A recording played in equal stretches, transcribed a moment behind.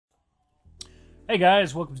Hey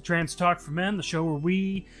guys, welcome to Trans Talk for Men, the show where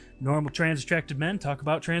we, normal trans attracted men, talk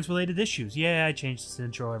about trans related issues. Yeah, I change this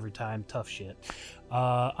intro every time. Tough shit.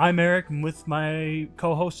 I'm Eric, and with my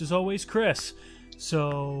co host as always, Chris.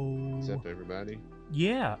 What's So, up, everybody?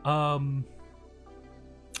 yeah,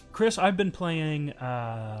 Chris, I've been playing,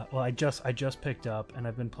 I just picked up, and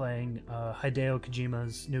I've been playing Hideo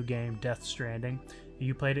Kojima's new game, Death Stranding. Have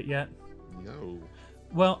you played it yet? No,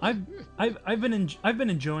 Well, I've been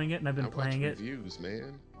enjoying it, and I've I been watch playing it. reviews,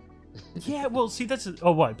 man. Yeah, well, see,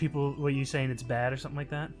 oh, what people? What you saying? It's bad or something like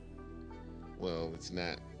that? Well, it's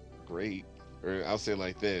not great, or I'll say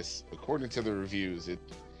like this: according to the reviews,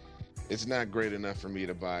 it's not great enough for me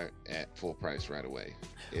to buy at full price right away.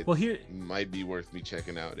 It Well, here, might be worth me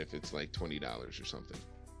checking out if it's like $20 or something.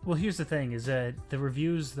 well, here's the thing: is that the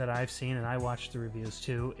reviews that I've seen, and I watched the reviews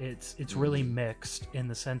too. It's really Mm-hmm. mixed in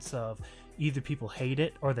the sense of either people hate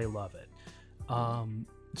it or they love it.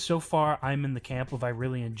 So far, I'm in the camp of I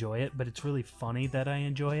really enjoy it, but it's really funny that I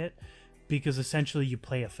enjoy it because essentially you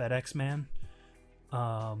play a FedEx man,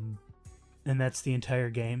 um, and that's the entire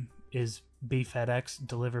game is be FedEx,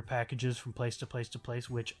 deliver packages from place to place to place,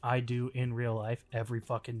 which I do in real life every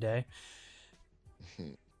fucking day.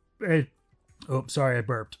 It, oh, sorry, I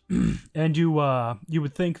burped. And you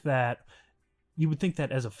would think that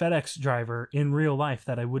as a FedEx driver in real life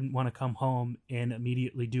that I wouldn't want to come home and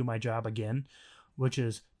immediately do my job again, which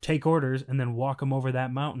is take orders and then walk them over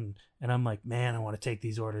that mountain. And I'm like, man, I want to take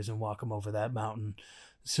these orders and walk them over that mountain.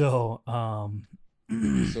 So,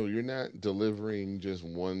 So you're not delivering just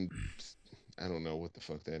one. I don't know what the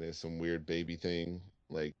fuck that is. Some weird baby thing.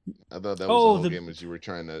 Like I thought that was the oh, whole the game, is you were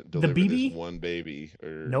trying to the deliver this BB? one baby, or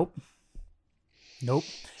Nope, nope.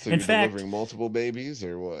 so In you're fact, delivering multiple babies,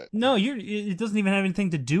 or what? no, you're. It doesn't even have anything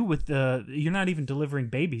to do with the. You're not even delivering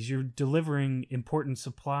babies. You're delivering important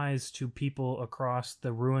supplies to people across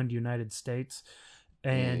the ruined United States,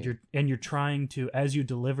 and Mm, you're trying to, as you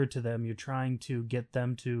deliver to them, you're trying to get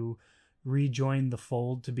them to rejoin the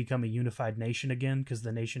fold to become a unified nation again because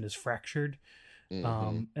the nation is fractured.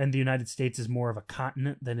 mm-hmm. And the United States is more of a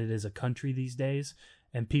continent than it is a country these days.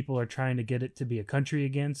 And people are trying to get it to be a country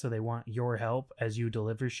again, so they want your help as you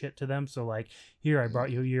deliver shit to them. So, like, here I brought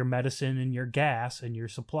Mm. you your medicine and your gas and your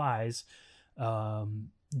supplies. Um,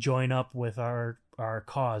 join up with our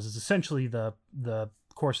cause. Is essentially the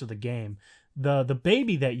course of the game. The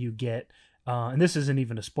baby that you get, and this isn't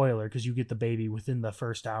even a spoiler because you get the baby within the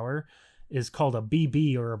first hour, is called a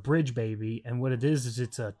BB or a bridge baby, and what it is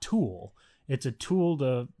it's a tool. It's a tool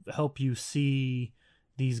to help you see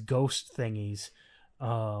these ghost thingies.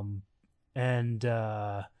 Um, and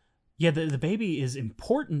Yeah, the baby is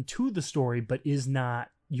important to the story, but is not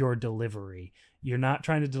your delivery. You're not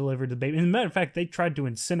trying to deliver the baby. As a matter of fact, they tried to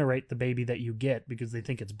incinerate the baby that you get because they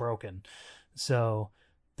think it's broken. So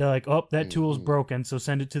they're like, "Oh, that tool's Mm-hmm. broken, so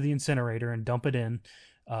send it to the incinerator and dump it in."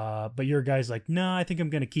 But your guy's like, "No, I think I'm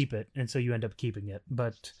gonna keep it," and so you end up keeping it.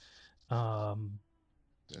 But um,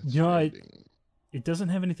 That's you know, stranding. it doesn't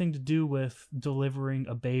have anything to do with delivering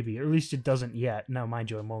a baby, or at least it doesn't yet. Now, mind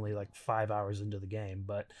you, I'm only like 5 hours into the game,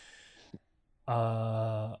 but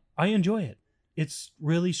I enjoy it. It's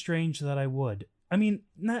really strange that I would. I mean,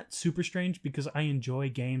 not super strange because I enjoy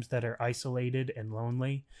games that are isolated and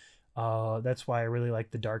lonely. That's why I really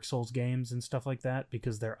like the Dark Souls games and stuff like that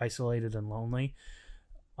because they're isolated and lonely.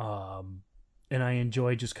 Um, and I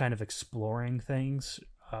enjoy just kind of exploring things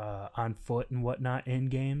on foot and whatnot in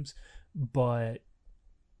games. But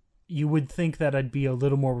you would think that I'd be a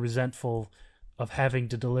little more resentful of having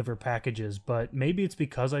to deliver packages, but maybe it's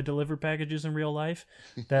because I deliver packages in real life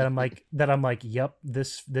that I'm like, yep,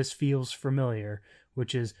 this feels familiar,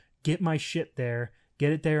 which is get my shit there,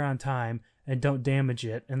 get it there on time, and don't damage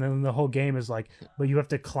it. And then the whole game is like, but you have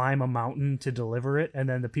to climb a mountain to deliver it, and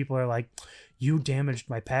then the people are like, you damaged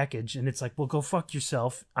my package, and it's like, well, go fuck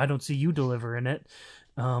yourself. I don't see you delivering it.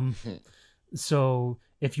 Um, so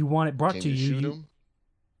if you want it brought Can to you you, shoot you them?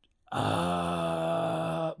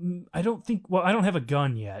 I don't think. Well, I don't have a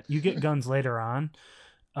gun yet. You get guns later on.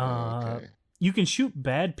 Oh, Uh, okay. you can shoot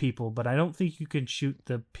bad people, but I don't think you can shoot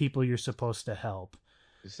the people you're supposed to help.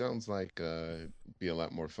 It sounds like be a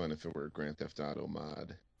lot more fun if it were a Grand Theft Auto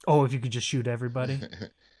mod. Oh, if you could just shoot everybody.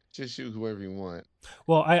 Just shoot whoever you want.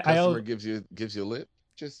 Well, Customer gives you a lip,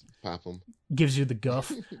 just pop them gives you the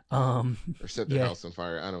guff. Um, or set their yeah, house on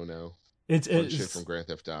fire. I don't know. it's Fun shit it's from Grand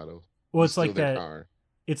Theft Auto. well, You it's steal like their that. car.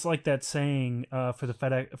 It's like that saying for the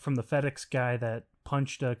FedEx from the FedEx guy that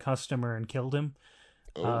punched a customer and killed him.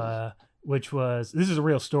 Oh, uh, which was this is a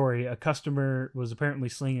real story. A customer was apparently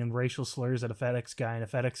slinging racial slurs at a FedEx guy, and a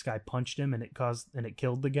FedEx guy punched him, and it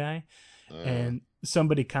killed the guy. uh, And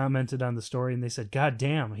somebody commented on the story and they said, "God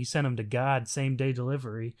damn, he sent him to God same day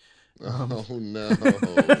delivery." Um, Oh no.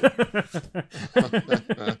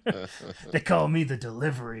 they call me the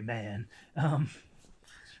delivery man. Um,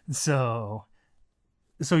 so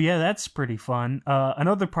so yeah, that's pretty fun.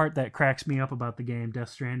 Another part that cracks me up about the game Death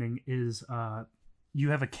Stranding is you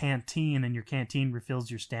have a canteen and your canteen refills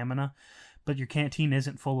your stamina, but your canteen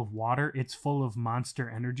isn't full of water, it's full of Monster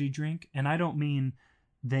Energy drink. And I don't mean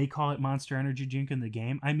they call it Monster Energy drink in the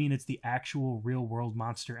game, I mean it's the actual real world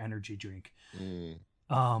Monster Energy drink. Mm,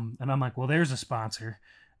 And I'm like, well, there's a sponsor.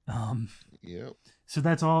 um, yep. so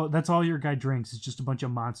that's all your guy drinks is just a bunch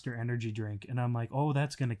of Monster Energy drink. And I'm like, oh,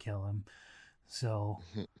 that's gonna kill him. So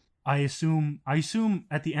I assume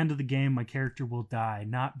at the end of the game my character will die,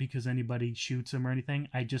 not because anybody shoots him or anything.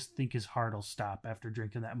 I just think his heart will stop after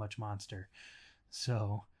drinking that much Monster.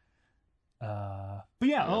 So but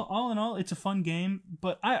yeah, Yep. all in all, it's a fun game.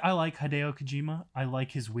 But I like Hideo Kojima. I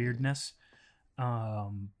like his Mm. weirdness.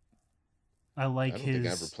 Um I like I don't think I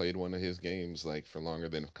ever his played one of his games like for longer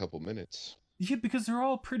than a couple minutes. yeah, because they're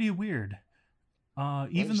all pretty weird. I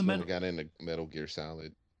Even the just never metal got into Metal Gear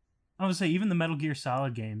Solid. I would say even the Metal Gear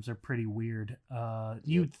Solid games are pretty weird.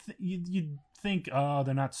 Yep. You'd think, oh,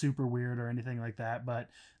 they're not super weird or anything like that, but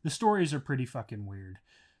the stories are pretty fucking weird.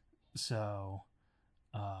 So,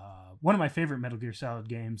 one of my favorite Metal Gear Solid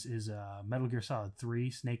games is Metal Gear Solid 3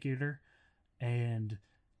 Snake Eater, and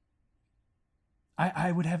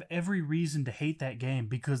I would have every reason to hate that game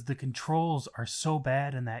because the controls are so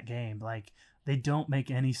bad in that game. Like they don't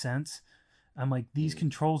make any sense. I'm like, these Mm.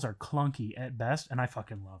 controls are clunky at best, and I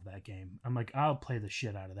fucking love that game. I'm like, I'll play the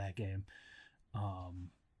shit out of that game.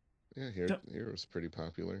 Um, Yeah, here was pretty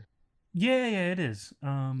popular. yeah, it is.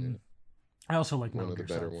 Yeah, I also like one Metal of the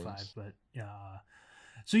Gear better Solid 5, ones. but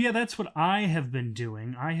so yeah, that's what I have been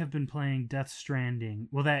doing. I have been playing Death Stranding,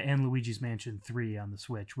 well, that and Luigi's Mansion 3 on the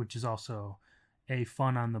Switch, which is also a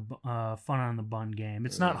fun on the bun game.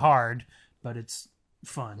 It's not Uh, hard, but it's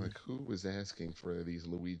fun. like who was asking for these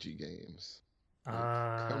Luigi games? Like,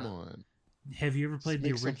 Uh, come on. have you ever played the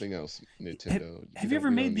Make original? something else, Have, Nintendo. have you ever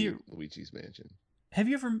We don't made the need Luigi's Mansion. Have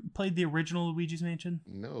you ever played the original Luigi's Mansion?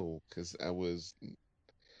 No, because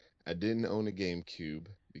I didn't own a GameCube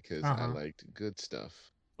because Uh I huh. liked good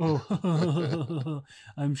stuff. Oh,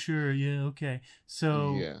 I'm sure. Yeah, okay.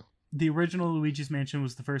 So Yeah. the original Luigi's Mansion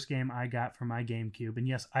was the first game I got for my GameCube, and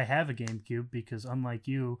yes, I have a GameCube because unlike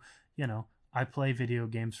you, you know, I play video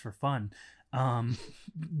games for fun. Um,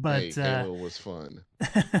 Hey, but Halo was fun.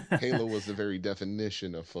 Halo was the very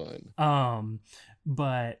definition of fun. um,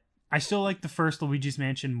 but I still like the first Luigi's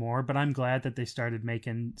Mansion more. But I'm glad that they started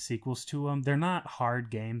making sequels to them. They're not hard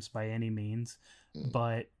games by any means, Mm.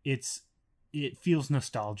 but it feels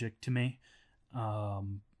nostalgic to me.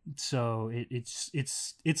 Um, so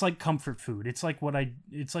it's like comfort food. It's like when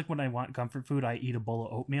I want comfort food, I eat a bowl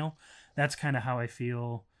of oatmeal. That's kind of how I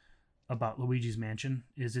feel about Luigi's Mansion.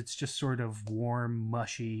 Is it's just sort of warm,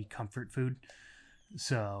 mushy comfort food.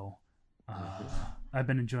 So Hmm. I've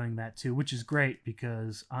been enjoying that too, which is great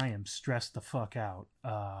because I am stressed the fuck out.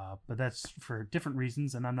 But that's for different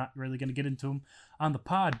reasons, and I'm not really going to get into them on the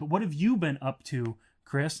pod. But what have you been up to,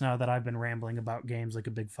 Chris? Now that I've been rambling about games like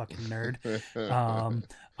a big fucking nerd, um,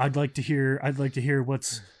 I'd like to hear. I'd like to hear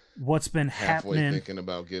what's been Halfway happening. thinking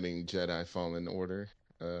about getting Jedi Fallen Order.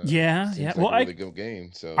 Yeah, yeah. Seems Well, like a really good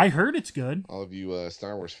game. So I heard it's good. all of you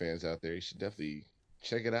Star Wars fans out there, you should definitely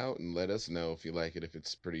check it out and let us know if you like it, if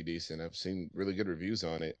it's pretty decent. I've seen really good reviews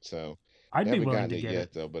on it. So I I'd be haven't willing gotten to it get it.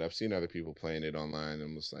 yet though, but I've seen other people playing it online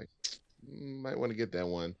and was like, might want to get that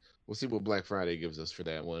one. We'll see what Black Friday gives us for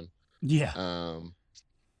that one. Yeah. Um,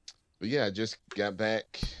 but yeah, I just got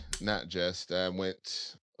back. Not just I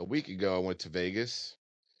went a week ago. I went to Vegas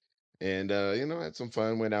and had some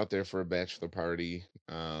fun. Went out there for a bachelor party.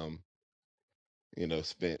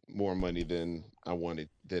 Spent more money than I wanted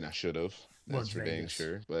than I should have. Well, That's it's for dang Vegas.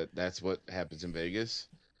 sure. But that's what happens in Vegas.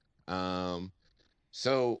 Um,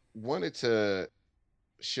 so wanted to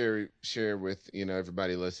share with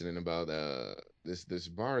everybody listening about this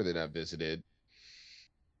bar that I visited.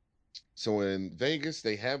 So in Vegas,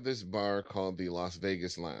 they have this bar called the Las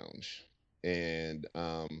Vegas Lounge, and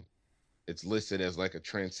it's listed as like a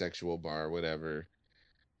transsexual bar, whatever.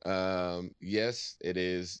 Yes, it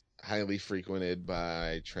is highly frequented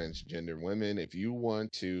by transgender women. If you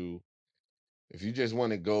just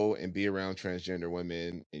want to go and be around transgender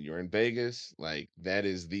women and you're in Vegas, like that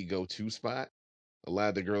is the go-to spot. A lot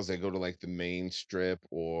of the girls that go to like the main strip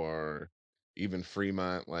or even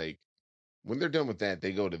Fremont, like when they're done with that,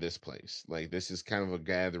 they go to this place. Like this is kind of a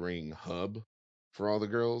gathering hub for all the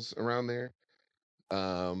girls around there.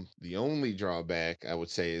 The only drawback I would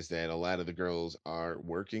say is that a lot of the girls are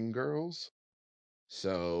working girls.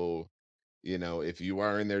 So, if you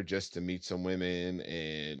are in there just to meet some women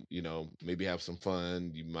and, maybe have some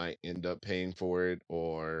fun, you might end up paying for it,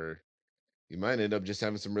 or you might end up just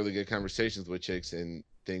having some really good conversations with chicks and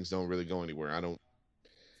things don't really go anywhere. I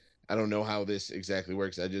don't know how this exactly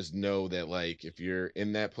works. I just know that like if you're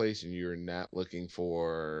in that place and you're not looking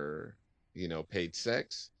for, paid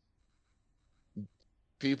sex,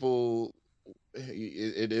 people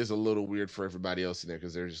it is a little weird for everybody else in there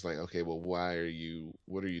because they're just like, okay, well, what are you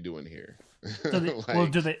doing here? So they, well,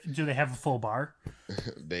 Like do they have a full bar?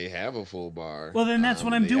 they have a full bar. Well, then that's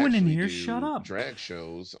what I'm They doing in actually here. Shut do up. drag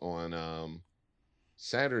shows on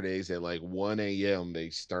Saturdays at like 1 a.m. They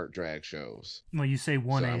start drag shows. Well, you say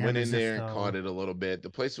 1 So I a.m. went in as if there and caught though. it a little bit. The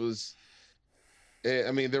place was,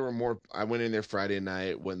 I mean, there were more. I went in there Friday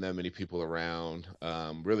night, wasn't that many people around.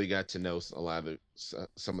 Really got to know a lot of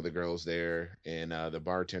some of the girls there, and the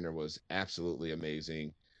bartender was absolutely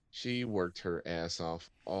amazing. She worked her ass off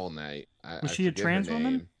all night. Was I she a forget her trans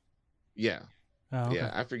woman? name. Yeah, Oh, okay.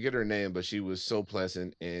 yeah, I forget her name, but she was so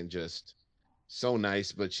pleasant and just so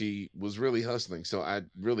nice. But she was really hustling, so I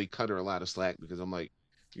really cut her a lot of slack because I'm like,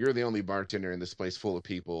 you're the only bartender in this place full of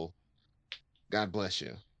people. God bless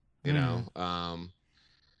you. You Hmm. know.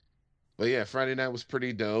 But yeah, Friday night was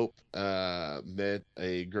pretty dope. Met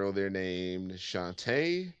a girl there named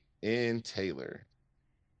Shantae and Taylor,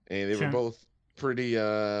 and they were Sure. both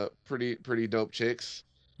pretty dope chicks.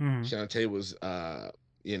 Hmm. Shantae was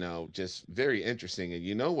just very interesting,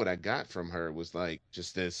 and what I got from her was like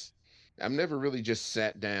just this. I've never really just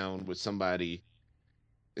sat down with somebody,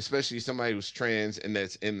 especially somebody who's trans and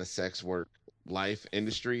that's in the sex work life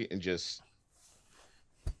industry, and just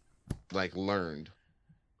like learned.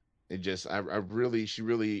 It just I really she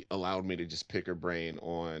really allowed me to just pick her brain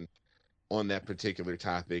on that particular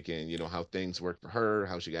topic, and how things work for her,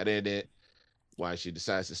 how she got in it, why she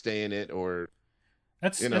decides to stay in it, or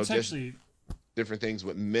That's just actually. different things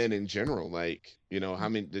with men in general. Like, how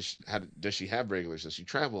many does she have regulars? Does she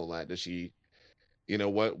travel a lot? Does she,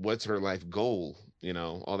 what's her life goal?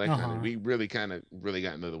 All that Uh kind of. huh. We really kind of really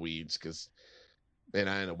got into the weeds because then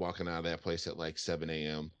I ended up walking out of that place at like 7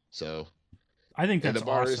 a.m. So, I think and the that's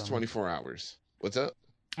bar is awesome. 24 hours. What's up?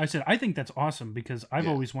 I said I think that's awesome because Yeah. I've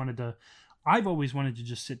always wanted to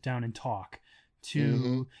just sit down and talk Mm-hmm.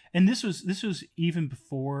 to, and this was even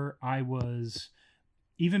before I was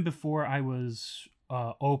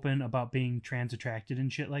open about being trans attracted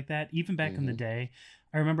and shit like that. Even back in the Mm-hmm. day,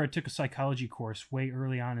 I remember I took a psychology course way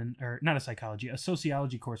early on, or not a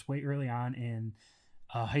sociology course way early on in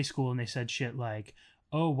high school, and they said shit like,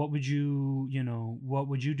 "Oh, what would you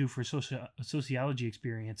do for sociology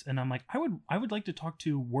experience?" And I'm like, I would like to talk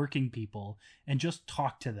to working people and just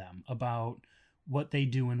talk to them about what they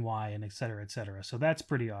do and why, and et cetera, et cetera. So that's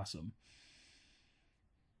pretty awesome.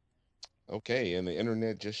 Okay, and the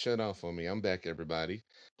internet just shut off on me. I'm back, everybody.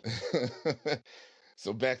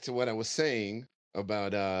 So back to what I was saying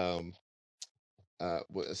about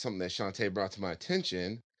something that Shantae brought to my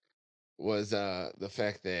attention was the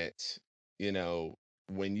fact that you know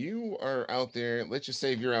when you are out there, let's just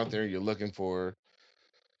say if you're out there and you're looking for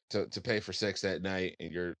to pay for sex that night,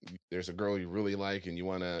 and there's a girl you really like and you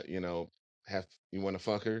want to have you want to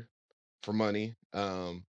fuck her for money,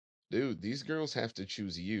 dude, these girls have to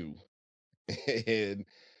choose you. And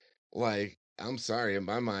like, I'm sorry, in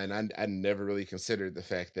my mind, I never really considered the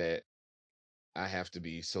fact that I have to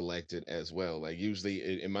be selected as well. Like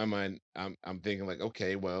usually in my mind, I'm thinking like,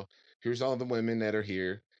 okay, well, here's all the women that are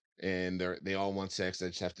here, and they all want sex. I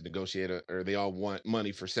just have to negotiate or they all want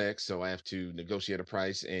money for sex, so I have to negotiate a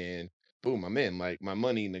price, and boom, I'm in. Like my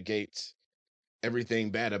money negates everything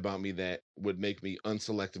bad about me that would make me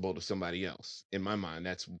unselectable to somebody else. In my mind,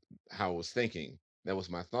 that's how I was thinking. That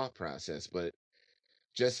was my thought process. But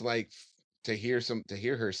just like to hear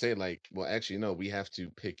her say like, well, actually no, we have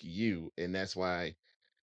to pick you, and that's why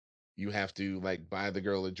you have to like buy the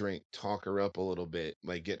girl a drink, talk her up a little bit,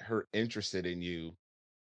 like get her interested in you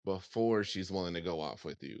before she's willing to go off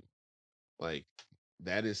with you. Like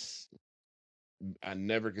that is, I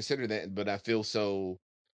never considered that, but I feel so,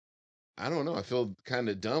 I don't know, I feel kind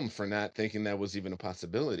of dumb for not thinking that was even a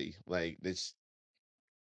possibility. Like this,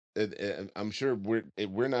 I'm sure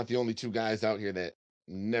we're not the only two guys out here that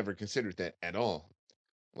never considered that at all.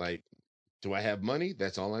 Like, do I have money?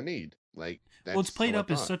 That's all I need. Like Well, it's that's played how I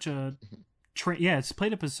up as thought. such a yeah, it's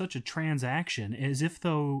played up as such a transaction, as if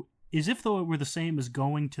though it were the same as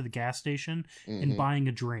going to the gas station and Hmm. buying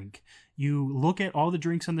a drink. You look at all the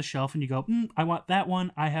drinks on the shelf and you go, I want that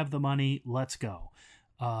one. I have the money. Let's go.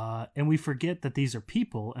 And we forget that these are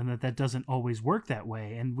people and that doesn't always work that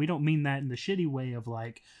way. And we don't mean that in the shitty way of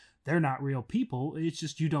like, they're not real people. It's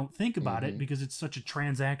just you don't think about it Mm-hmm. because it's such a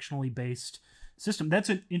transactionally based system. That's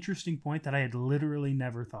an interesting point that I had literally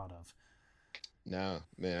never thought of. No,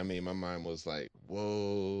 man. I mean, my mind was like,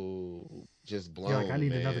 whoa, just You're like, I blown,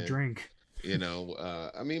 need another man. drink.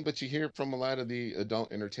 I mean, but you hear it from a lot of the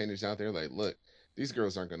adult entertainers out there, like, look, these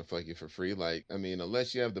girls aren't gonna fuck you for free. Like, I mean,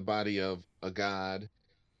 unless you have the body of a god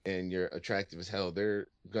and you're attractive as hell, they're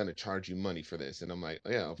gonna charge you money for this. And I'm like,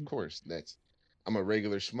 oh, yeah, of course. I'm a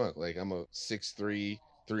regular schmuck. Like, I'm a 6'3",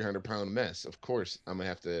 300-pound mess. Of course, I'm gonna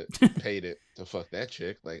have to pay to fuck that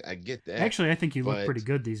chick. Like, I get that. Actually, I think you look pretty But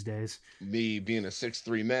good these days. me being a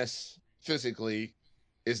 6'3" mess physically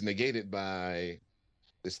is negated by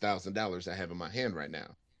this $1,000 I have in my hand right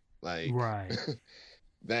now. Like, Right.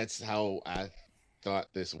 that's how I thought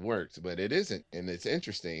this worked, but it isn't, and it's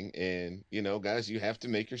interesting. And guys, you have to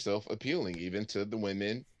make yourself appealing even to the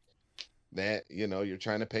women that you're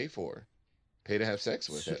trying to pay to have sex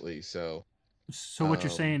with, So, at least. So, so what you're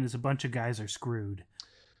um, saying is a bunch of guys are screwed.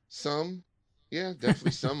 some, yeah,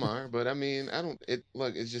 definitely some are, but I mean, I don't. It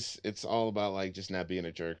look, it's all about like just not being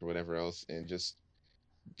a jerk or whatever else, and just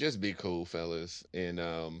be cool, fellas. And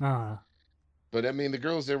Uh, but I mean, the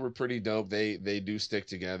girls there were pretty dope. They do stick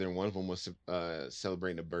together. And one of them was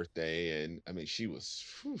celebrating a birthday, and I mean, she was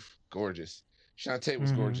gorgeous. Shantae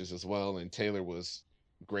was mm-hmm, gorgeous as well, and Taylor was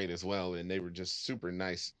great as well. And they were just super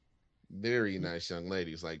nice, very nice young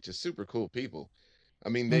ladies, like just super cool people. I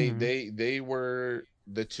mean, they mm-hmm, they they were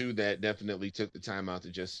the two that definitely took the time out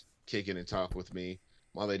to just kick it and talk with me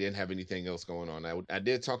while they didn't have anything else going on. I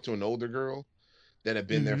did talk to an older girl that had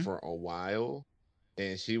been there mm-hmm. for a while,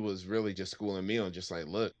 and she was really just schooling me on just like,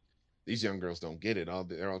 look, these young girls don't get it.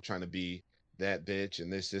 They're all trying to be that bitch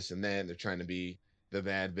and this and that, and they're trying to be the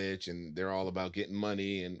bad bitch, and they're all about getting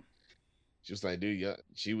money. And she was like, dude, yeah.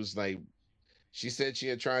 She was like, she said she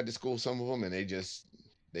had tried to school some of them, and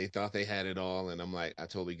they thought they had it all. And I'm like, I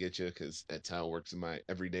totally get you, because that's how it works in my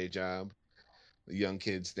everyday job. The young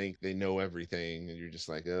kids think they know everything, and you're just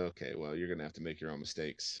like, oh, okay, well, you're gonna have to make your own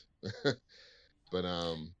mistakes. But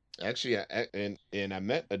actually, and I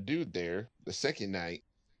met a dude there the second night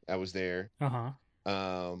I was there. Uh-huh.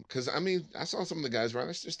 Because I mean, I saw some of the guys around.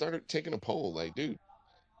 I just started taking a poll, like, dude,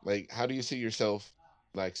 like, how do you see yourself,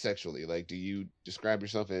 like, sexually? Like, do you describe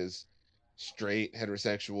yourself as straight,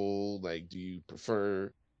 heterosexual? Like, do you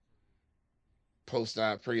prefer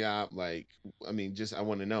post-op, pre-op? Like, I mean, just I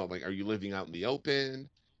want to know, like, are you living out in the open?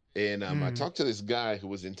 And I Mm-hmm, talked to this guy who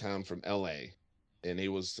was in town from LA, and he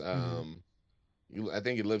was mm-hmm, I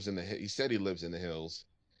think he lives in he said he lives in the hills,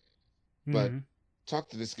 but mm-hmm,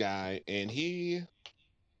 talked to this guy, and he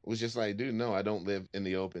was just like, dude, no, I don't live in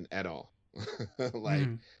the open at all.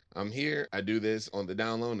 Like, mm-hmm. I'm here, I do this on the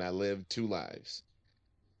down low, and I live two lives.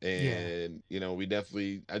 Yeah. And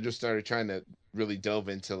I just started trying to really delve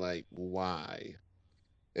into like why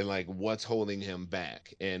and like what's holding him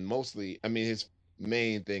back. And mostly, I mean, his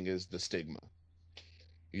main thing is the stigma.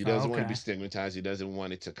 He Oh, doesn't want to be okay. stigmatized. He doesn't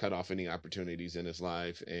want it to cut off any opportunities in his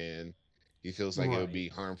life, and he feels like it would Right. be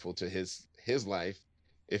harmful to his life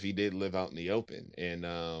if he did live out in the open. And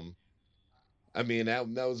I mean, that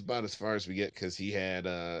was about as far as we get, because he had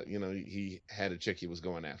he had a chick he was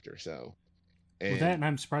going after. So, Well, that, and and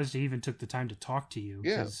I'm surprised he even took the time to talk to you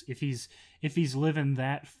yeah. because if he's living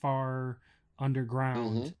that far Hmm.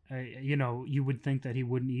 underground, you would think that he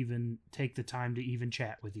wouldn't even take the time to even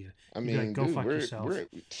chat with you. I He'd be like, mean, "Go dude, fuck we're yourself."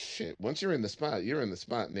 shit. Once you're in the spot, you're in the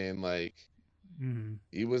spot, man. Like, Mm-hmm.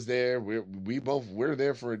 he was there. We're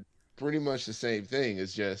there for pretty much the same thing.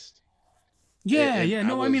 It's just, Yeah, and yeah. I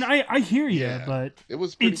No, I mean, was, I hear you, yeah, but it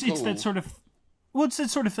was pretty it's that cool. sort of well, it's that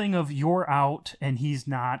sort of thing of you're out and he's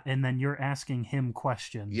not, and then you're asking him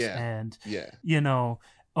questions, Yeah, and yeah, you know,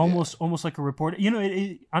 yeah. almost like a reporter.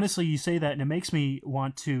 Honestly, you say that, and it makes me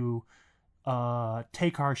want to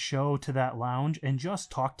take our show to that lounge and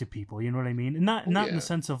just talk to people. You know what I mean? And Oh not in the yeah.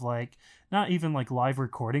 sense of like not even like live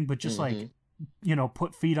recording, but just like Hmm.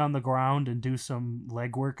 put feet on the ground and do some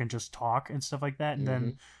legwork and just talk and stuff like that, and then Hmm.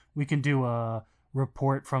 we can do a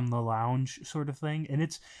report from the lounge sort of thing. And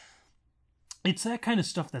it's that kind of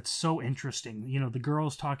stuff that's so interesting. The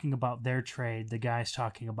girls talking about their trade, the guys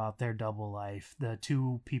talking about their double life, the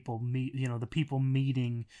two people meet, the people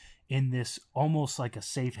meeting in this almost like a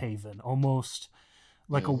safe haven, almost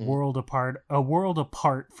like Hmm. a world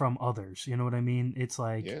apart from others. You know what I mean? It's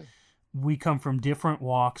like Yeah. we come from different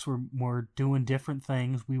walks, we're doing different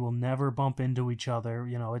things. We will never bump into each other.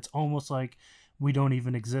 It's almost like we don't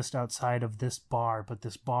even exist outside of this bar, but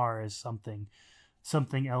this bar is something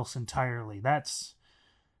else entirely. That's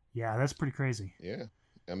pretty crazy. Yeah.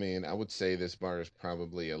 I mean, I would say this bar is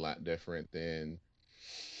probably a lot different than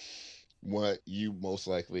what you most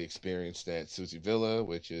likely experienced at Susie Villa,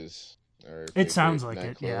 which is our It favorite sounds like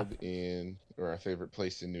it. Yeah. nightclub in or our favorite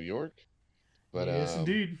place in New York. But Yes,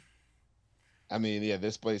 indeed. I mean, yeah,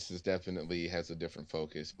 this place is definitely has a different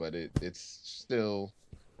focus, but it's still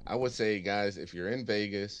I would say guys, if you're in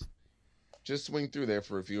Vegas, just swing through there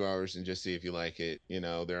for a few hours and just see if you like it. You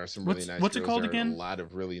know, there are some really nice What's it girls. called There are a again? lot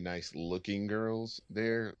of really nice looking girls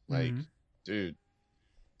there. Like, Mm-hmm. dude,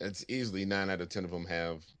 that's easily 9 out of 10 of them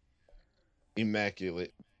have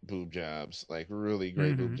immaculate boob jobs, like really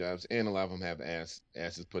great boob Mm-hmm. jobs, and a lot of them have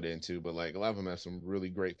asses put into, but like a lot of them have some really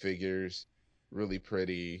great figures, really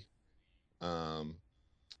pretty. Um,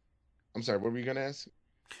 I'm sorry, what were you gonna ask?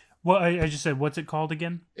 Well, I just said, what's it called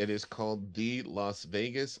again? It is called the Las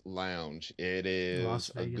Vegas Lounge. It Las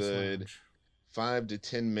is a Vegas good Lounge. 5 to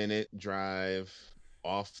 10 minute drive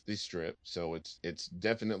off the strip, so it's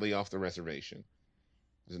definitely off the reservation.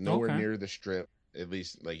 It's nowhere Okay. near the strip. At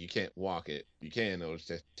least, like you can't walk it. You can, it'll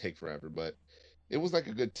just take forever. But it was like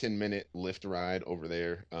a good 10 minute lift ride over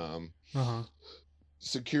there. Uh huh.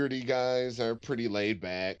 Security guys are pretty laid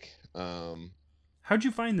back. How'd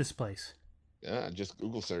you find this place? Yeah, I just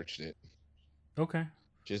Google searched it. Okay.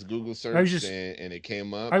 Just Google I was searched just and it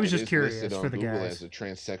came up. I was It just is listed curious for on the Google as guys. a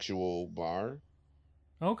transsexual bar.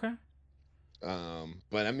 Okay.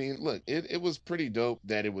 But I mean, look, it was pretty dope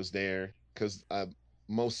that it was there because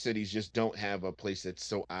most cities just don't have a place that's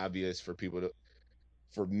so obvious for people to,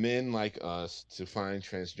 for men like us to find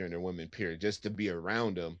transgender women, period, just to be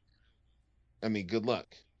around them. I mean, good luck.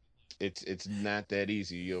 It's not that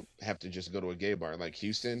easy. You'll have to just go to a gay bar like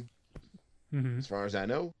Houston. Mm-hmm. As far as I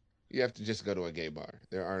know, you have to just go to a gay bar.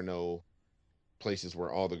 There are no places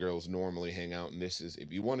where all the girls normally hang out, and this is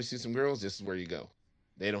if you want to see some girls, this is where you go.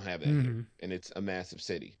 They don't have that here, Mm-hmm. and it's a massive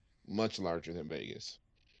city, much larger than Vegas.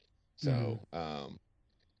 Mm-hmm. So,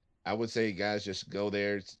 I would say, guys, just go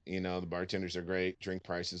there. You know, the bartenders are great, drink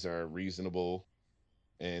prices are reasonable,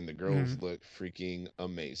 and the Mm-hmm. girls look freaking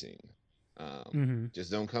amazing. Mm-hmm. Just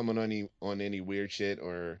don't come on any weird shit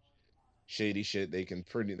or shady shit. They can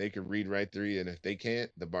read right through you, and if they can't,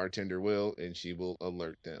 the bartender will, and she will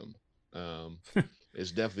alert them. Um,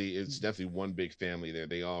 it's definitely one big family there.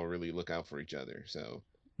 They all really look out for each other. So,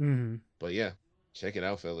 Mm-hmm. but yeah, check it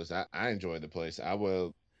out, fellas. I enjoy the place. I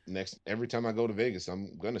will next every time I go to Vegas,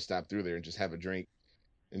 I'm gonna stop through there and just have a drink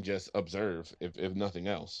and just observe, if nothing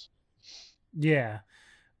else. Yeah.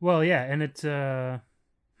 Well, yeah, and it's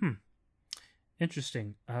hmm,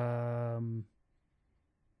 interesting.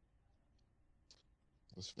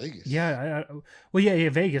 Las Vegas. Yeah, well, yeah,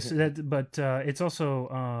 Vegas. That, but it's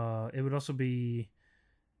also it would also be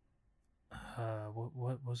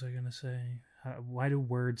what was I gonna say? Why do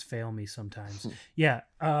words fail me sometimes? Yeah,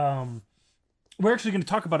 we're actually going to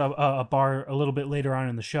talk about a bar a little bit later on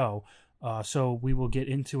in the show. So we will get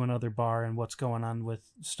into another bar and what's going on with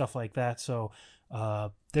stuff like that. So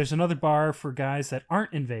there's another bar for guys that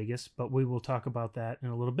aren't in Vegas, but we will talk about that in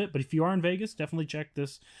a little bit. But if you are in Vegas, definitely check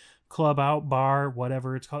this club out, bar,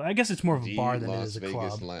 whatever it's called. I guess it's more of a The bar than it Las is a Vegas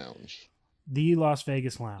club. Lounge. The Las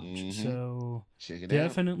Vegas Lounge. Mm-hmm. So Check it out.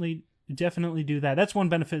 definitely do that. That's one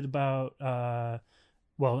benefit about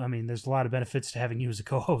well, I mean, there's a lot of benefits to having you as a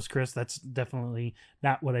co-host, Chris. That's definitely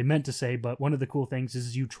not what I meant to say, but one of the cool things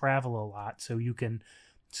is you travel a lot, so you can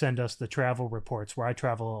send us the travel reports where I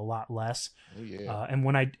travel a lot less. Oh yeah. And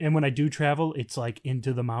when I do travel, it's like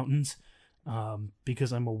into the mountains,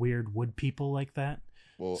 because I'm a weird wood people like that.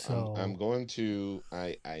 Well, I'm So, going to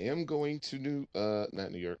I am going to New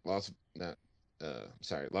not New York, not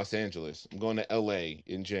sorry, Los Angeles. I'm going to LA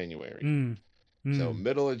in January. mm, So mm,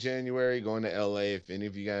 middle of January, going to LA. If any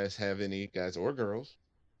of you guys have any guys or girls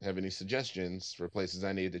have any suggestions for places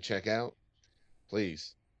I need to check out,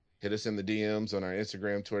 please hit us in the DMs on our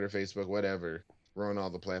Instagram, Twitter, Facebook, whatever. We're on all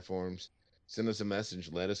the platforms. Send us a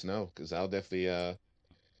message. Let us know because I'll definitely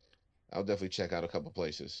check out a couple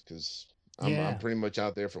places because I'm yeah, pretty much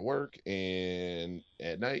out there for work and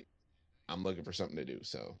at night I'm looking for something to do.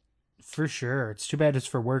 So for sure. It's too bad it's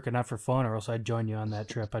for work and not for fun, or else I'd join you on that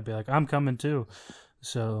trip. I'd be like, I'm coming too.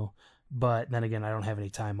 So, but then again, I don't have any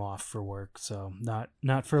time off for work, so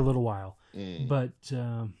not for a little while. mm, But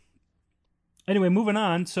anyway, moving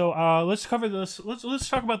on. So let's cover this. Let's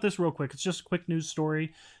talk about this real quick. It's just a quick news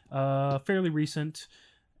story, fairly recent.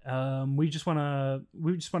 We just want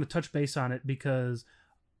to touch base on it because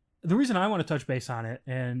the reason I want to touch base on it,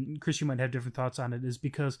 and Chris, you might have different thoughts on it, is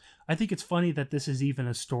because I think it's funny that this is even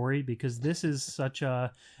a story because this is such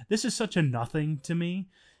a nothing to me,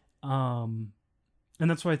 and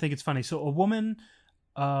that's why I think it's funny. So a woman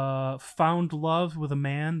found love with a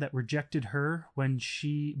man that rejected her when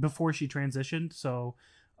she before she transitioned. So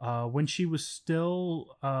when she was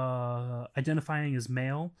still identifying as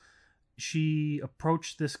male, she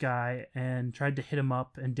approached this guy and tried to hit him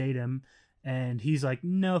up and date him, and he's like,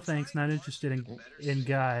 no thanks, not interested in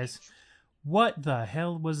guys. What the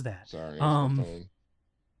hell was that? Sorry, that's my um phone.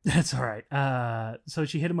 that's all right. So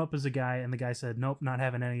she hit him up as a guy, and the guy said, nope, not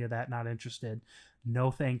having any of that, not interested,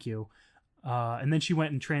 no thank you. And then she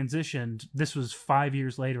went and transitioned. This was 5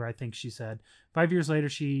 years later, I think she said. 5 years later,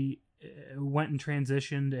 she went and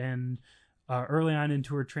transitioned, and early on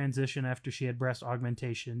into her transition, after she had breast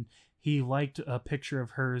augmentation, he liked a picture of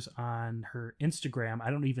hers on her Instagram. I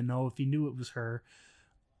don't even know if he knew it was her.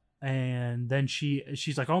 And then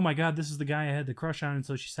she's like, oh my god, this is the guy I had the crush on. And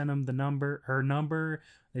so she sent him her number.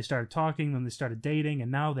 They started talking, then they started dating,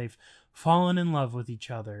 and now they've fallen in love with each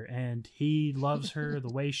other. And he loves her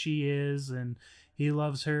the way she is, and he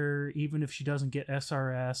loves her even if she doesn't get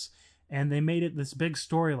SRS. And they made it this big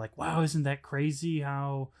story, like, wow, isn't that crazy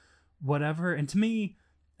how whatever. And to me,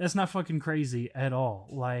 that's not fucking crazy at all.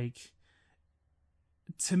 Like,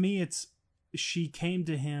 to me, it's she came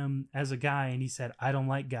to him as a guy and he said, I don't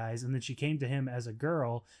like guys. And then she came to him as a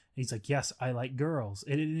girl and he's like, yes, I like girls.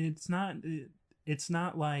 It's not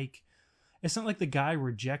like it's not like the guy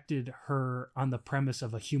rejected her on the premise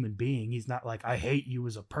of a human being. He's not like, I hate you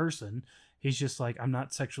as a person. He's just like, I'm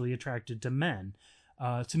not sexually attracted to men.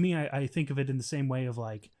 To me, I think of it in the same way of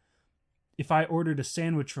like, if I ordered a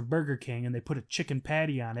sandwich from Burger King and they put a chicken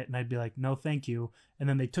patty on it, and I'd be like, no, thank you. And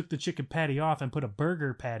then they took the chicken patty off and put a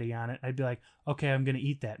burger patty on it, I'd be like, okay, I'm gonna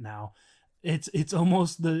eat that now. It's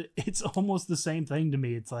almost the same thing to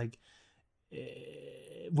me. It's like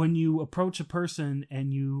when you approach a person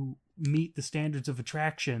and you meet the standards of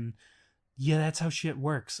attraction, yeah, that's how shit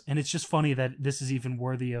works. And it's just funny that this is even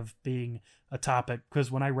worthy of being a topic,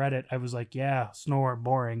 because when I read it, I was like, yeah, snore,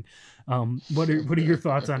 boring. What are your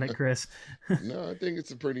thoughts on it, Chris? No, I think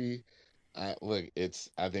it's a pretty. Look,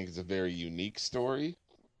 I think it's a very unique story.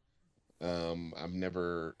 I've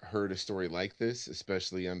never heard a story like this,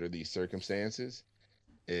 especially under these circumstances.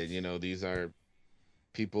 And these are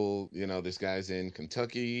people. This guy's in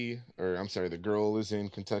Kentucky, or I'm sorry, the girl is in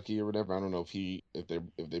Kentucky or whatever. I don't know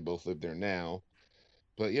if they both live there now.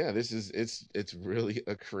 But yeah, it's really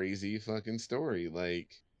a crazy fucking story. Like,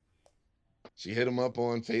 she hit him up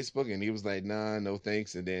on Facebook and he was like, nah, no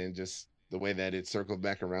thanks. And then just the way that it circled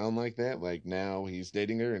back around like that, like now he's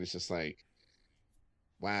dating her, and it's just like,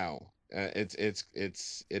 wow. It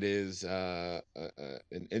is an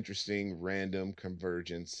interesting random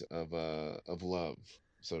convergence of love,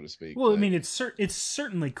 so to speak. Well, I But mean, it's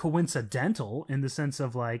certainly coincidental in the sense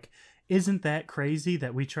of like, isn't that crazy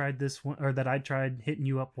that we tried this one, or that I tried hitting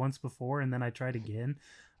you up once before and then I tried again?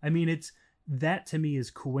 I mean, it's that to me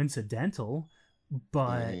is coincidental,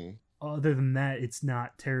 but hmm other than that, it's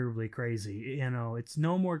not terribly crazy. You know, it's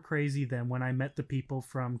no more crazy than when I met the people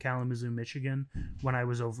from Kalamazoo, Michigan, when I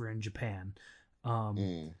was over in Japan. Um,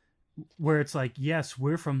 mm, where it's like, yes,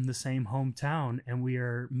 we're from the same hometown and we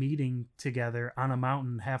are meeting together on a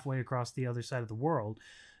mountain halfway across the other side of the world.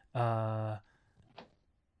 Uh,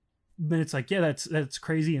 but it's like, yeah, that's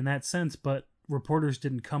crazy in that sense. But reporters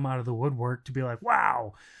didn't come out of the woodwork to be like,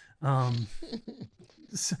 wow. Um,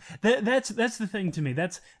 so that's the thing to me.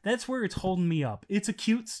 That's where it's holding me up. It's a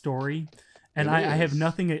cute story, and it I have is.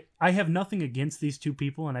 nothing. I have nothing against these two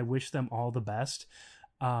people, and I wish them all the best.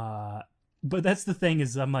 But that's the thing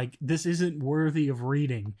is, I'm like, this isn't worthy of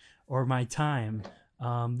reading or my time.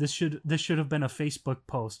 This should have been a Facebook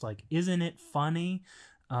post. Like, isn't it funny?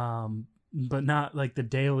 But not like the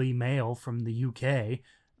Daily Mail from the UK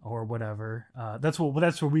or whatever. That's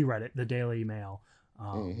where we read it, the Daily Mail.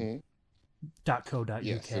 hmm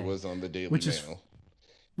Yes, it .co.uk, was on the Daily which is Mail.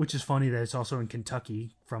 which is funny that it's also in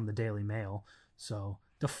Kentucky from the Daily Mail. So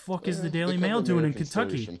the fuck is the They Daily cover Mail doing in American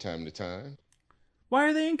stories Kentucky? from time to time. Why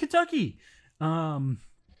are they in Kentucky? Um,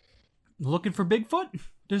 Looking for Bigfoot?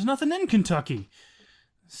 There's nothing in Kentucky.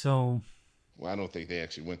 So Well, I don't think they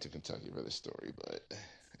actually went to Kentucky for the story, but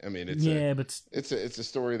I mean, yeah, but it's a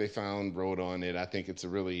story they found, wrote on it. I think it's a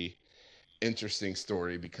really interesting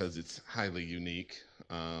story because it's highly unique.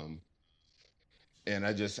 And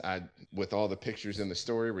I with all the pictures in the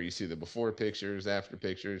story where you see the before pictures, after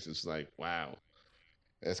pictures, it's like, wow,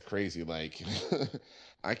 that's crazy. Like,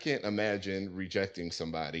 I can't imagine rejecting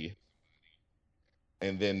somebody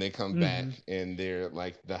and then they come back mm-hmm, and they're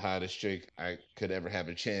like the hottest chick I could ever have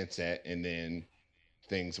a chance at, and then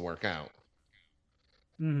things work out.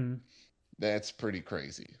 mm-hmm. That's pretty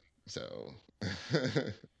crazy. So,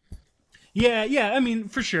 Yeah. I mean,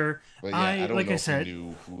 for sure. But yeah, I I don't like I know if he said,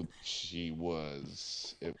 knew who she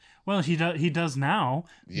was. well, he does now,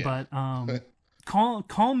 Yeah. but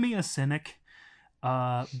call me a cynic.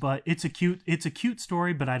 But it's a cute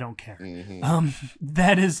story, but I don't care. hmm Um,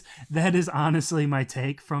 that is honestly my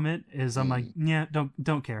take from it. Is I'm like, hmm yeah,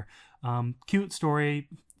 don't care. Cute story.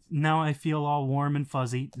 Now I feel all warm and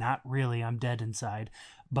fuzzy. Not really. I'm dead inside.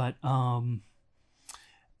 But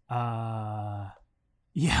uh,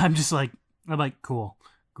 yeah, I'm like, cool,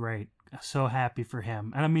 great, so happy for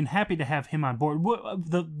him, and I mean, happy to have him on board.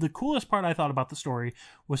 The coolest part I thought about the story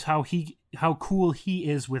was how cool he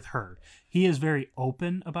is with her. He is very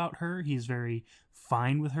open about her. He is very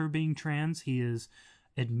fine with her being trans. He is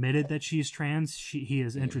admitted that she's trans. He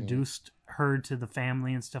has hmm introduced her to the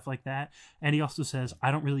family and stuff like that. And he also says,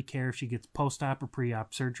 I don't really care if she gets post-op or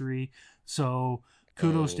pre-op surgery. So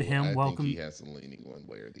kudos to Oh, him. I think he Welcome. has a leaning one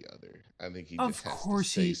way or the other. I think he just Of has to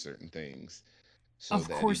course say he certain things so of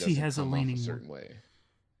that he course he doesn't has a come off a leaning certain way.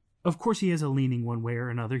 of course he has a leaning one way or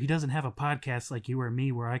another. He doesn't have a podcast like you or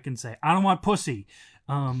me where I can say I don't want pussy.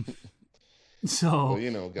 Um Well, so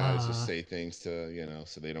guys just say things to,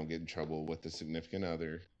 so they don't get in trouble with the significant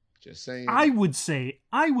other. Just saying. I would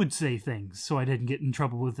say things so I didn't get in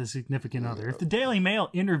trouble with a significant other. If the Daily Mail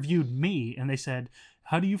interviewed me and they said,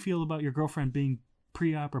 "How do you feel about your girlfriend being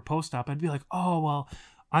pre-op or post-op?" I'd be like, "Oh, well,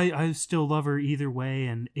 I still love her either way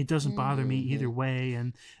and it doesn't bother me hmm either way."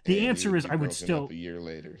 And the And answer you'd is be I would broken up still a year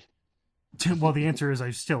later. well, the answer is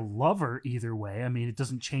I still love her either way. I mean, it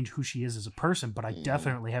doesn't change who she is as a person, but I hmm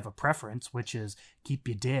definitely have a preference, which is keep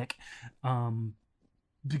your dick. Um,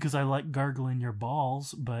 because I like gargling your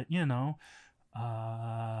balls, but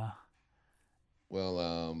uh, Well,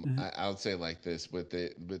 I would say like this with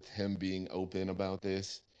him being open about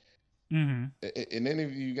this. mm-hmm, And any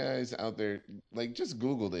of you guys out there, like, just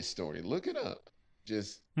Google this story, look it up.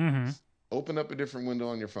 Just mm-hmm. open up a different window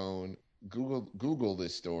on your phone, Google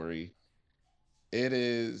this story. It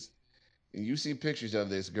is. You see pictures of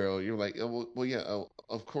this girl, you're like, oh, well, yeah, oh,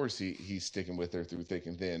 of course he's sticking with her through thick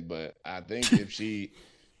and thin. But I think if she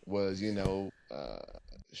was,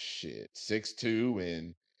 shit, 6'2"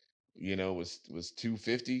 and was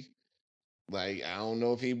 250, like, I don't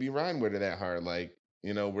know if he'd be riding with her that hard. Like,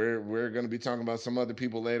 we're gonna be talking about some other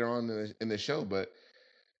people later on in the show, but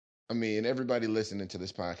I mean, everybody listening to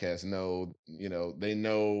this podcast they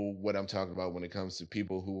know what I'm talking about when it comes to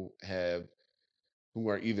people who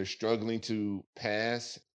are either struggling to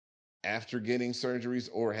pass after getting surgeries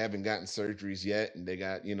or haven't gotten surgeries yet, and they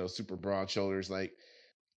got super broad shoulders. Like,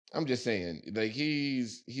 I'm just saying, like,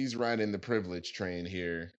 he's riding the privilege train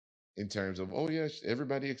here in terms of, oh yeah,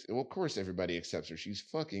 well, of course everybody accepts her. She's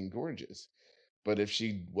fucking gorgeous. But if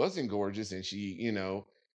she wasn't gorgeous and she,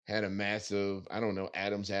 had a massive, I don't know,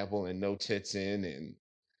 Adam's apple and no tits in and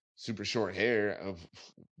super short hair,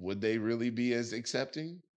 would they really be as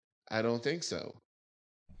accepting? I don't think so.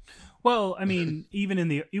 Well, I mean, even in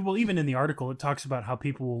the article, it talks about how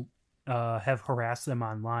people have harassed them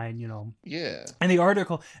online. Yeah. And the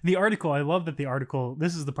article, I love that the article.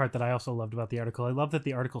 This is the part that I also loved about the article. I love that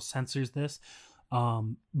the article censors this,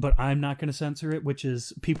 but I'm not going to censor it. Which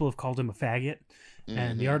is, people have called him a faggot,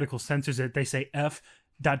 and the hmm article censors it. They say f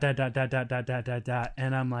dot dot dot dot dot dot dot dot dot,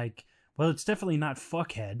 and I'm like, well, it's definitely not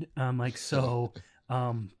fuckhead. I'm like, so.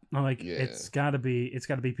 I'm like, Yeah. it's gotta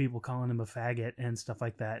be people calling him a faggot and stuff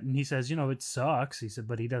like that. And he says, it sucks. He said,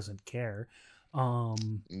 but he doesn't care.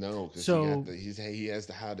 Um, No, because so he has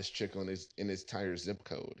the hottest chick in his entire zip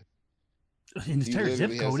code. in his He entire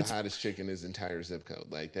literally zip has code, the hottest chick in his entire zip code.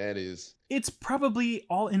 Like, that is, it's probably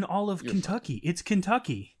all of you're fine. Kentucky. It's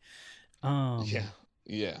Kentucky. Yeah. Um,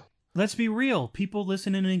 Yeah. let's be real. People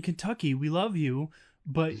listening in Kentucky, we love you,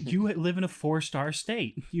 but you live in a 4-star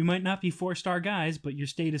state. You might not be 4-star guys, but your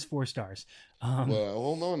state is 4 stars. Well,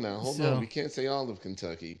 hold on now. Hold on. So We can't say all of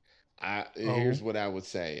Kentucky. Here's oh, what I would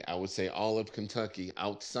say. I would say all of Kentucky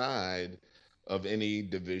outside of any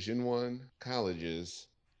Division 1 colleges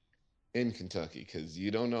in Kentucky, because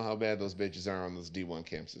you don't know how bad those bitches are on those D1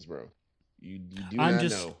 campuses, bro. You do I'm not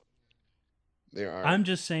just know. There are I'm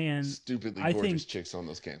just saying. stupidly I gorgeous think. chicks on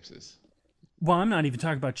those campuses. Well, I'm not even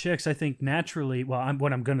talking about chicks. I think naturally. Well,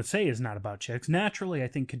 what I'm going to say is not about chicks. Naturally, I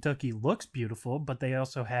think Kentucky looks beautiful, but they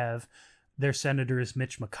also have their senator is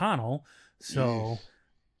Mitch McConnell. Yeah. So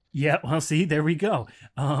yeah, well, see, there we go.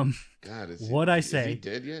 God, What I is he say?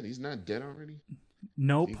 dead yet? He's not dead already.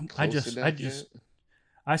 Nope. He I close to just, I death yet? just,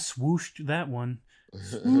 I swooshed that one.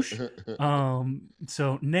 Swoosh.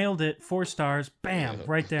 So nailed it. 4 stars. Bam. Yeah,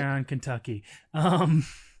 Right there on Kentucky. Um,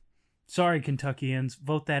 sorry, Kentuckians.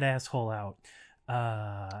 Vote that asshole out.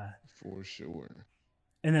 Uh, for sure.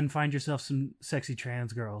 and then find yourself some sexy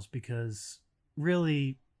trans girls, because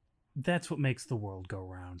really that's what makes the world go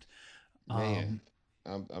round. Man,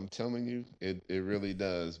 Um, I'm telling you, it really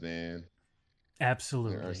does, man. There are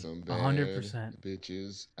absolutely, some a hundred bad percent.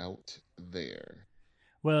 bitches out there.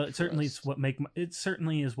 Well, Trust. it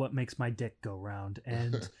certainly is what makes my dick go round,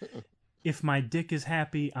 and if my dick is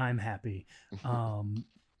happy, I'm happy. Um,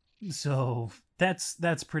 so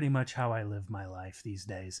that's pretty much how I live my life these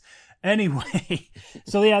days. Anyway,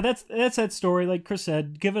 so yeah, that's that story. Like Chris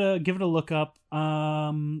said, give it a look up.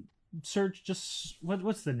 Search just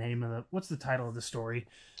what's the name of what's the title of the story?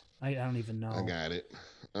 I don't even I know. got it.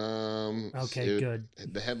 Okay, It good.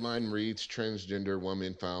 the headline reads: Transgender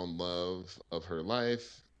woman found love of her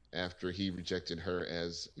life after he rejected her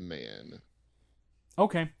as man.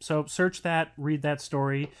 Okay, so search that, read that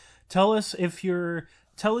story. Tell us if you're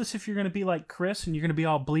tell us if you're going to be like Chris and you're going to be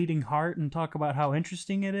all bleeding heart and talk about how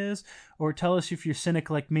interesting it is, or tell us if you're cynic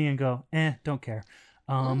like me and go, don't care.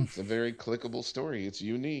 Oh, Um, it's a very clickable story. It's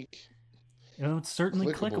unique, it's certainly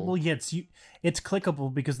clickable. clickable. Yeah, it's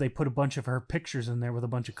clickable because they put a bunch of her pictures in there with a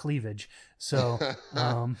bunch of cleavage. So,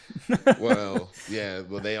 Well, yeah.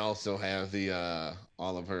 Well, they also have the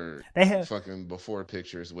all of her they have fucking before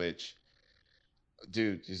pictures, which,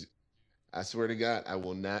 dude, just, I swear to God, I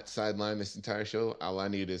will not sideline this entire show. All I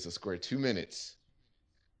need is a square 2 minutes.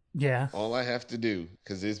 yeah. All I have to do,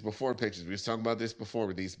 because these before pictures, we was talking about this before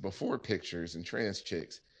with these before pictures and trans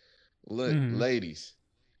chicks. Look, Mm, ladies,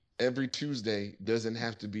 every Tuesday doesn't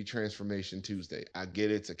have to be Transformation Tuesday. I get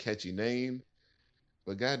it's a catchy name,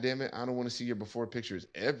 but god damn it, I don't want to see your before pictures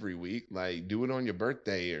every week. Like, do it on your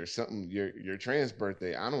birthday or something, your trans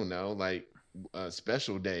birthday. I don't know, like a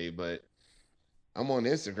special day. But I'm on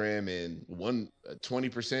Instagram and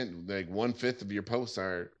 20%, like 1/5 of your posts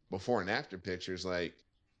are before and after pictures. Like,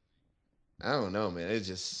 I don't know, man. It's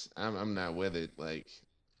just I'm not with it. Like,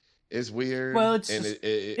 it's well, weird and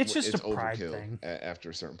it's just a it's pride overkill thing. after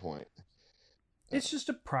a certain point. It's just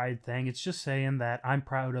a pride thing. It's just saying that I'm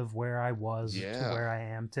proud of where I was to Yeah. where I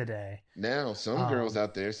am today. Now, some girls Um,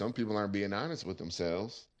 out there, some people aren't being honest with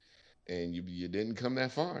themselves, and you didn't come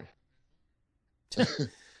that far.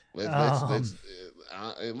 Let's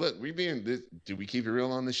um, look. We being this. Do we keep it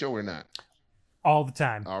real on the show or not? all the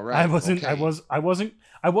time. All right. Okay. I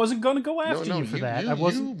wasn't going to go No, after no. you for You that. you I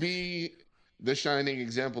wasn't. you be the shining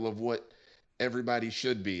example of what everybody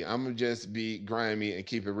should be. I'm gonna just be grimy and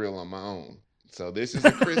keep it real on my own. So this is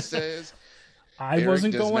a Chris says. I Eric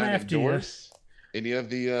wasn't does going not after you. endorse any of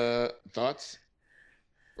the thoughts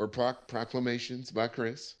or proclamations by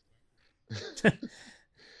Chris.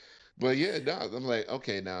 But yeah, no, I'm like,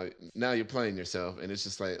 okay, now you're playing yourself, and it's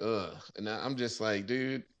just like, ugh. And I'm just like,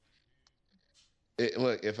 dude,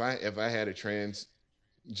 look, if I had a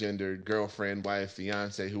transgender girlfriend, wife,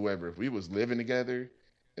 fiance, whoever, if we was living together,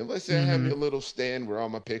 and let's say I had me Mm-hmm. a little stand where all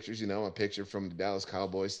my pictures, my picture from the Dallas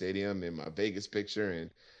Cowboys stadium and my Vegas picture, and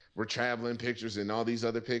we're traveling pictures and all these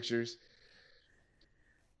other pictures.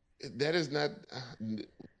 That is not.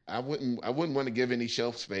 I wouldn't want to give any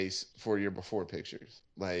shelf space for your before pictures.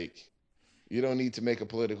 Like, you don't need to make a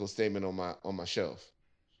political statement on my shelf.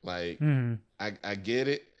 Like, Mm-hmm. I get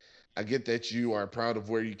it. I get that you are proud of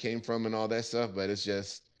where you came from and all that stuff, but it's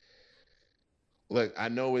just, look, I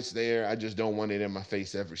know it's there. I just don't want it in my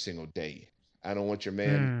face every single day. I don't want your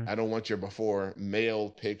man. Mm-hmm. I don't want your before male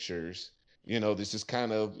pictures. This is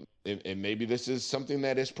kind of, and maybe this is something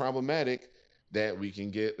that is problematic that we can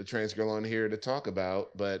get the trans girl on here to talk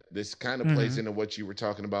about. But this kind of plays Mm-hmm. into what you were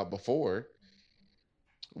talking about before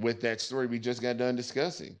with that story we just got done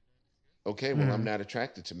discussing. Okay, well, I'm Mm-hmm. not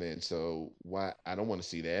attracted to men, so why? I don't want to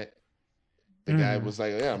see that. The guy Mm-hmm. was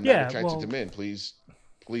like, yeah, I'm not Yeah. attracted to Well. men. Please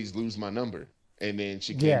lose my number. And then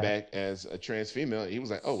she came Yeah. back as a trans female. He was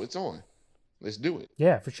like, oh, it's on. Let's do it.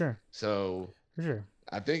 Yeah. For sure. So For sure.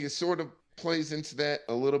 I think it sort of plays into that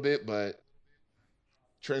a little bit, but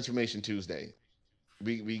Transformation Tuesday,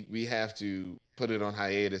 we have to put it on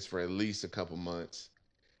hiatus for at least a couple months.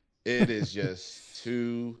 It is just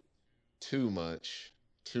too much,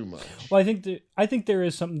 too Well, much. I think there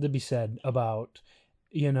is something to be said about,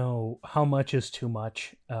 how much is too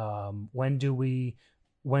much. When do we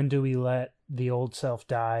let the old self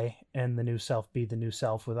die and the new self be the new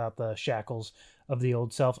self without the shackles of the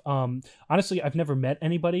old self? Honestly, I've never met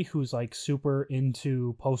anybody who's like super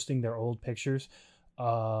into posting their old pictures.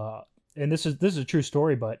 Uh, and this is a true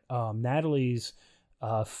story, but Natalie's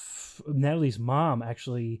mom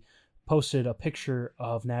actually posted a picture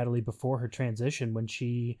of Natalie before her transition when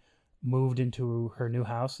she moved into her new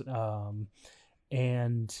house.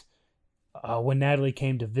 And when Natalie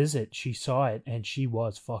came to visit, she saw it and she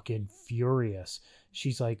was fucking furious.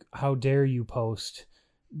 She's like, "How dare you post?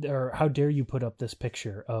 or how dare you put up this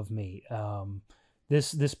picture of me?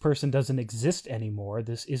 This person doesn't exist anymore.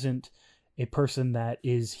 This isn't a person that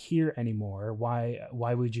is here anymore. Why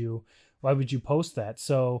would you post that?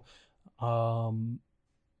 So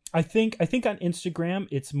I think on Instagram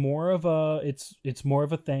it's more of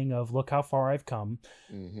a thing of look how far I've come,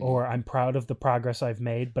 or I'm proud of the progress I've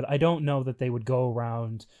made, but I don't know that they would go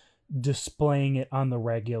around displaying it on the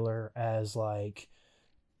regular as like,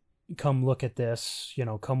 come look at this,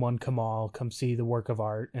 come one, come all, come see the work of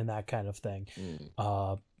art and that kind of thing.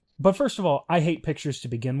 But first of all, I hate pictures to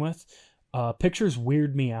begin with. Pictures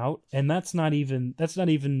weird me out, and that's not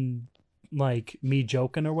even like me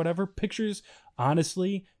joking or whatever. Pictures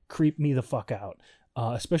honestly creep me the fuck out,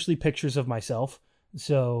 especially pictures of myself.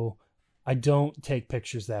 So I don't take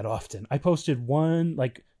pictures that often. I posted one,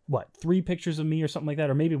 like, 3 pictures of me or something like that,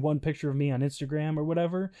 or maybe 1 picture of me on Instagram or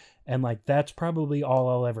whatever, and like that's probably all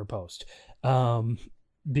I'll ever post,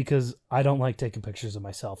 because I don't like taking pictures of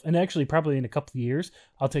myself. And actually probably in a couple of years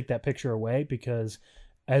I'll take that picture away, because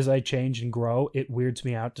as I change and grow, it weirds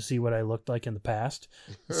me out to see what I looked like in the past.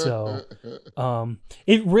 So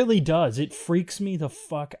it really does. It freaks me the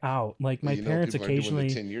fuck out. Like, my parents occasionally are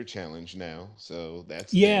doing the 10-year challenge now, so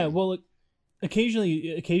that's well,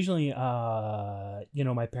 occasionally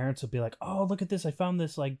my parents will be like, oh, look at this, I found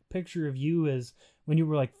this like picture of you as when you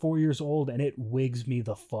were like 4 years old, and it wigs me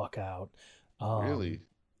the fuck out. Really?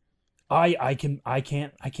 I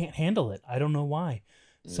can't handle it. I don't know why.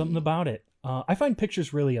 Something about it. I find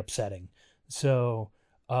pictures really upsetting. So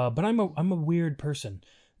but I'm a weird person,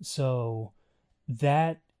 so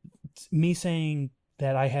that me saying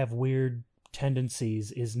that I have weird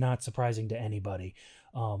tendencies is not surprising to anybody.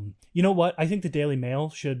 You know what? I think the Daily Mail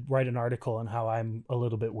should write an article on how I'm a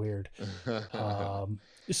little bit weird.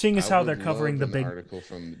 Seeing as how they're covering the big article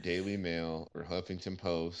from the Daily Mail or Huffington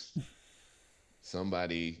Post,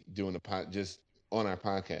 somebody doing just on our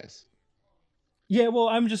podcast. Yeah, well,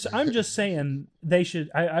 I'm just saying they should.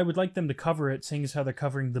 I would like them to cover it, seeing as how they're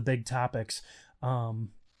covering the big topics.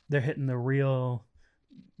 They're hitting the real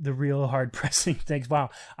hard pressing things. Wow,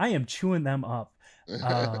 I am chewing them up.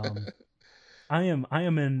 I am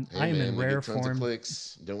in rare form.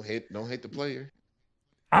 Clicks. Don't hate the player.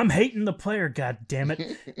 I'm hating the player, god damn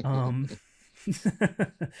it.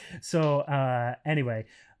 So anyway,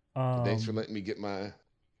 thanks for letting me get my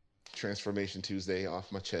Transformation Tuesday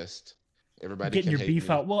off my chest. Everybody getting can your hate beef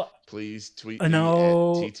me. out. Well, please tweet me at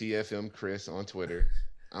TTFM Chris on Twitter.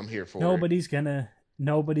 I'm here for Nobody's gonna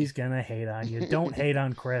hate on you. Don't hate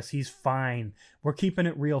on Chris. He's fine. We're keeping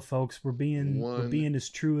it real, folks. We're being as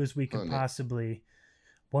true as we can possibly.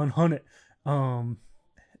 100.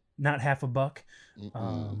 Not half a buck.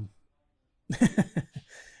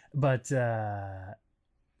 But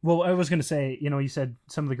well, I was gonna say, you said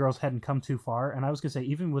some of the girls hadn't come too far, and I was gonna say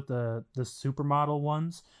even with the supermodel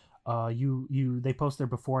ones, they post their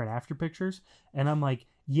before and after pictures, and I'm like,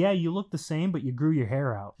 yeah, you look the same, but you grew your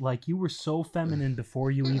hair out. Like, you were so feminine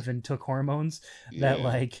before you even took hormones that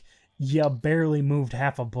like you barely moved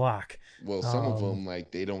half a block. Well, some of them,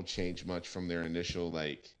 like, they don't change much from their initial,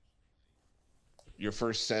 like, your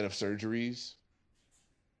first set of surgeries.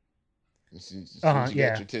 As soon as you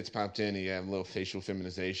get your tits popped in and you have a little facial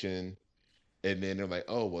feminization, and then they're like,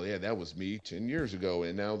 oh, well, yeah, that was me 10 years ago,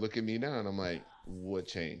 and now look at me now. And I'm like, what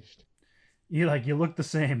changed? You look the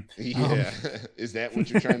same. Yeah. Is that what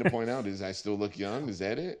you're trying to point out? Is I still look young? Is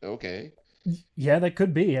that it? Okay. Yeah, that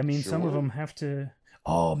could be. I mean, some of them have to.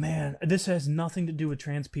 Oh man, this has nothing to do with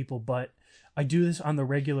trans people, but I do this on the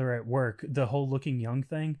regular at work. The whole looking young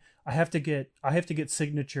thing. I have to get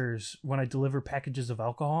signatures when I deliver packages of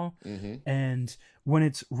alcohol, and when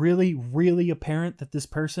it's really, really apparent that this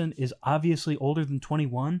person is obviously older than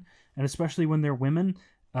 21, and especially when they're women,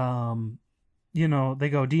 they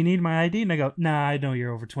go, do you need my ID? And I go, nah, I know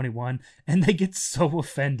you're over 21. And they get so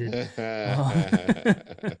offended.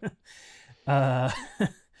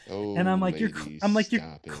 And I'm like, you're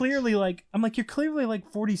clearly like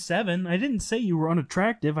 47. I didn't say you were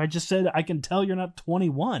unattractive. I just said I can tell you're not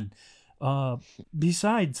 21.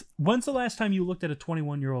 Besides, when's the last time you looked at a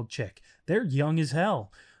 21-year-old chick? They're young as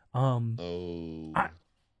hell. Well,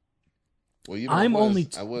 I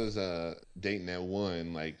was dating that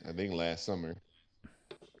one, like, I think last summer.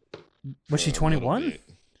 Was she 21?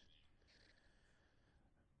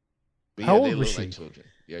 How old was she? Like children.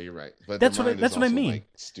 Yeah, you're right. But that's what I mean. Like,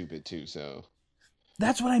 stupid too. So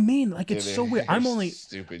that's what I mean. Like, it's so weird. I'm only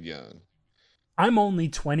stupid young. I'm only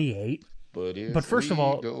 28. But But it's first of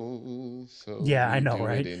all, legal, so yeah, I we know, do it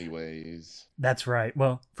right? anyways. That's right.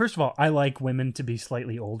 Well, first of all, I like women to be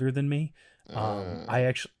slightly older than me. Uh, I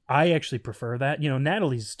actually prefer that.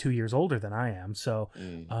 Natalie's 2 years older than I am, so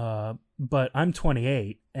mm. but I'm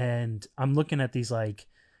 28 and I'm looking at these like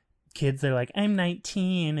kids. They're like, I'm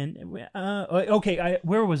 19 and okay.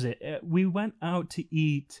 Where was it? We went out to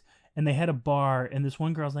eat and they had a bar and this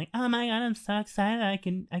one girl's like, oh my god, I'm so excited.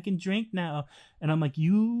 I can drink now. And I'm like,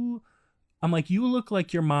 you look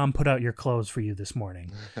like your mom put out your clothes for you this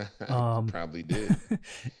morning. Um, Probably did.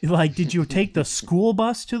 like, did you take the school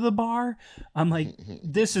bus to the bar? I'm like,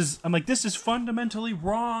 this is fundamentally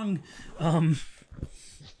wrong. Um,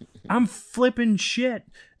 I'm flipping shit.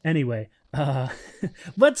 Anyway,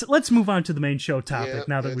 let's move on to the main show Yeah, topic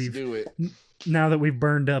now that let's we've do it. now that we've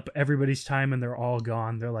burned up everybody's time and they're all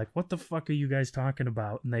gone. They're like, what the fuck are you guys talking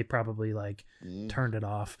about? And they probably like Mm. turned it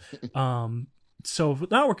off. So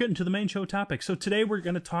now we're getting to the main show topic. So today we're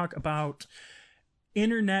going to talk about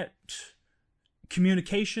internet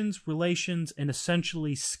communications, relations, and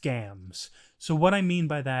essentially scams. So what I mean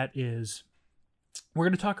by that is we're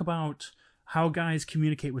going to talk about how guys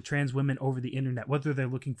communicate with trans women over the internet, whether they're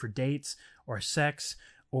looking for dates or sex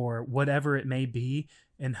or whatever it may be,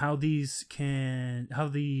 and how the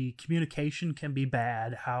communication can be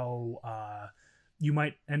bad, how you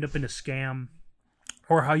might end up in a scam,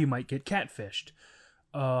 or how you might get catfished.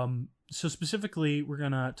 So specifically, we're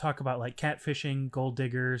gonna talk about like catfishing, gold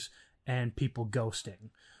diggers, and people ghosting.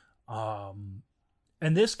 Um,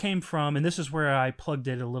 and this came from, and this is where I plugged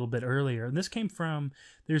it a little bit earlier. And this came from,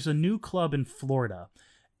 there's a new club in Florida,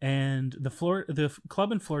 and the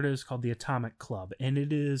club in Florida is called the Atomic Club, and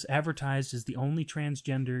it is advertised as the only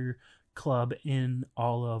transgender club in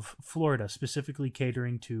all of Florida, specifically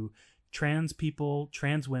catering to trans people,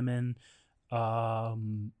 trans women,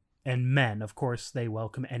 and men. Of course, they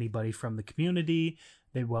welcome anybody from the community.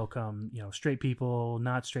 They welcome, straight people,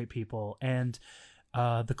 not straight people, and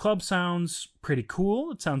the club sounds pretty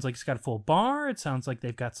cool. It sounds like it's got a full bar. It sounds like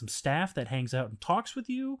they've got some staff that hangs out and talks with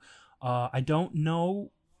you. I don't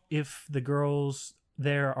know if the girls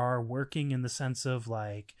there are working in the sense of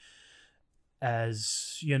like,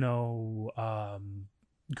 as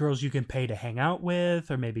girls you can pay to hang out with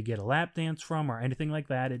or maybe get a lap dance from or anything like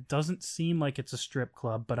that. It doesn't seem like it's a strip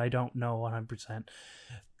club, but I don't know 100%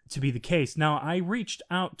 to be the case. Now, I reached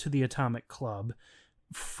out to the Atomic Club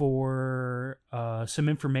for some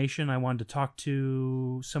information. I wanted to talk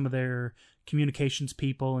to some of their communications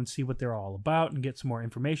people and see what they're all about and get some more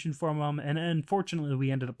information from them. And unfortunately, we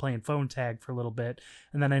ended up playing phone tag for a little bit,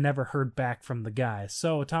 and then I never heard back from the guys.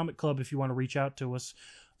 So, Atomic Club, if you want to reach out to us,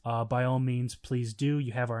 by all means, please do.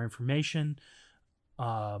 You have our information,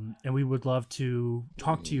 and we would love to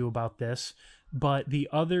talk to you about this. But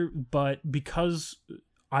because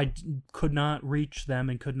could not reach them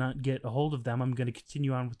and could not get a hold of them, I'm going to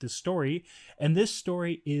continue on with this story. And this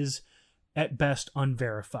story is, at best,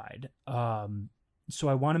 unverified. So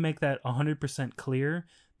I want to make that 100% clear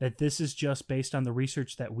that this is just based on the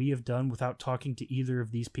research that we have done without talking to either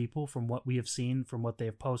of these people, from what we have seen, from what they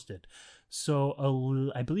have posted.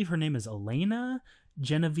 So I believe her name is Elena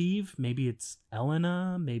Genevieve. Maybe it's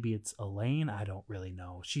Elena. Maybe it's Elaine. I don't really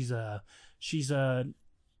know. She's a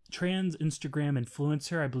trans Instagram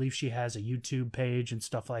influencer. I believe she has a YouTube page and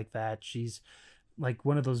stuff like that. She's like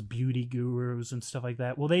one of those beauty gurus and stuff like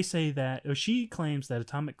that. Well, they say that, or she claims that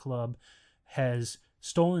Atomic Club has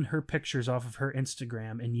stolen her pictures off of her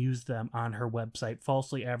Instagram and used them on her website,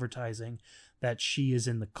 falsely advertising that she is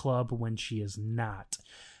in the club when she is not.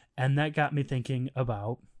 And that got me thinking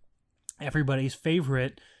about everybody's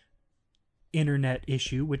favorite internet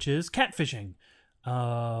issue, which is catfishing.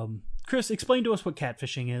 Chris, explain to us what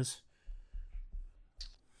catfishing is.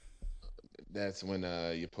 That's when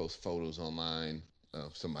you post photos online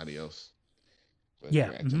of somebody else, but Yeah.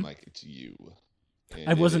 you're acting like it's you, I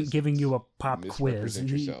and it wasn't is giving you a pop quiz. misrepresent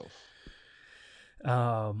yourself.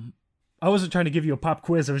 I wasn't trying to give you a pop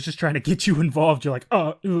quiz. I was just trying to get you involved. You're like,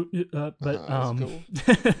 but That's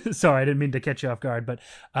cool. sorry, I didn't mean to catch you off guard. But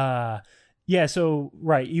yeah, so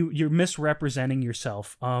right, you're misrepresenting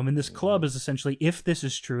yourself. And this club is essentially, if this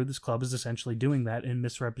is true, this club is essentially doing that and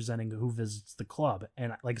misrepresenting who visits the club.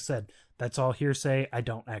 And like I said, that's all hearsay. I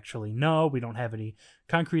don't actually know. We don't have any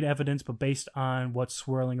concrete evidence, but based on what's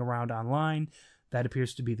swirling around online, that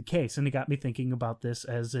appears to be the case. And it got me thinking about this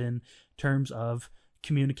as in terms of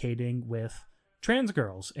communicating with trans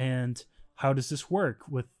girls and how does this work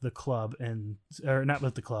with the club or not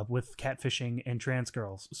with the club, with catfishing and trans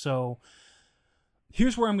girls. So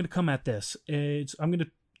here's where I'm going to come at this. I'm going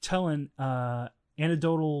to tell an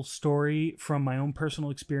anecdotal story from my own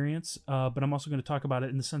personal experience, but I'm also going to talk about it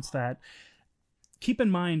in the sense that keep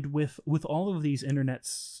in mind with all of these internet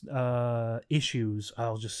issues,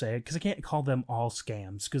 I'll just say it because I can't call them all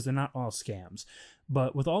scams because they're not all scams,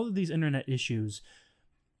 but with all of these internet issues,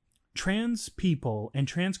 trans people and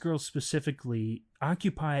trans girls specifically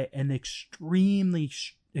occupy an extremely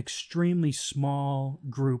small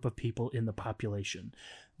group of people in the population.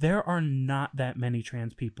 There are not that many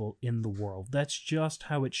trans people in the world. That's just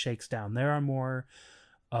how it shakes down. There are more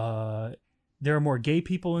gay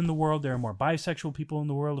people in the world. There are more bisexual people in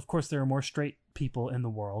the world. Of course, there are more straight people in the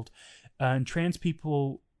world. And trans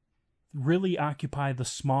people really occupy the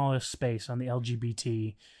smallest space on the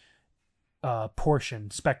LGBT portion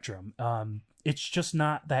spectrum. It's just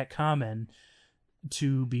not that common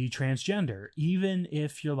to be transgender, even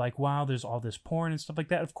if you're like, wow, there's all this porn and stuff like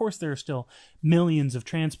that. Of course, there are still millions of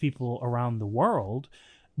trans people around the world,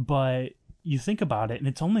 but you think about it, and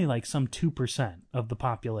it's only like some 2% of the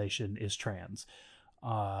population is trans.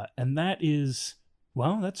 And that is,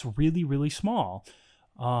 well, that's really, really small.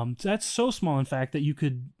 That's so small, in fact, that you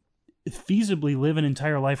could feasibly live an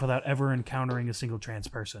entire life without ever encountering a single trans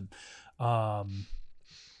person.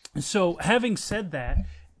 So having said that,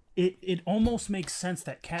 it almost makes sense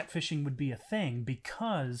that catfishing would be a thing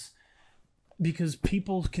because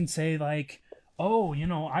people can say like, oh,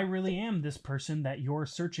 I really am this person that you're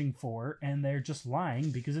searching for, and they're just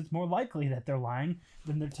lying because it's more likely that they're lying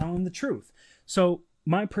than they're telling the truth. So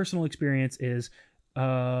my personal experience is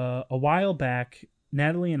a while back,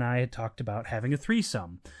 Natalie and I had talked about having a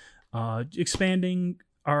threesome, expanding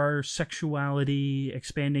our sexuality,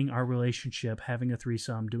 expanding our relationship, having a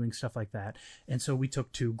threesome, doing stuff like that. And so we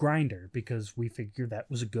took to Grindr because we figured that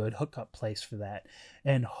was a good hookup place for that.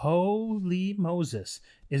 And holy Moses,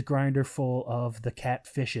 is Grindr full of the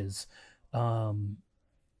catfishes.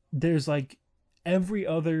 There's like every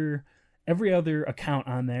other account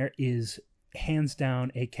on there is hands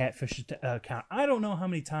down a catfish account. I don't know how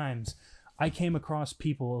many times I came across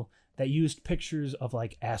people that used pictures of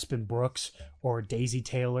like Aspen Brooks or Daisy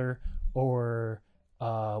Taylor or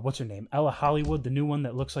what's her name, Ella Hollywood, the new one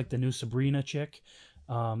that looks like the new Sabrina chick.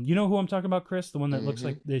 You know who I'm talking about, Chris? The one that looks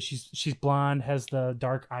like she's blonde, has the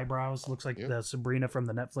dark eyebrows, looks like the Sabrina from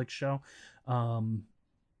the Netflix show. I'm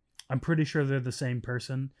pretty sure they're the same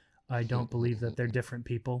person. I don't believe that they're different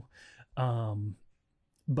people.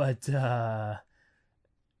 But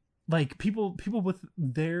like people with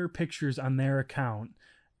their pictures on their account.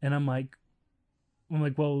 And I'm like,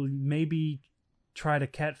 well, maybe try to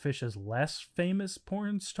catfish as less famous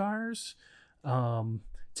porn stars. To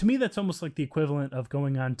me, that's almost like the equivalent of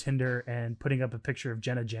going on Tinder and putting up a picture of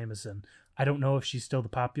Jenna Jameson. I don't know if she's still the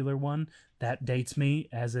popular one. That dates me,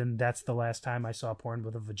 as in that's the last time I saw porn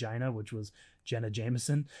with a vagina, which was Jenna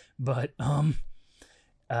Jameson. But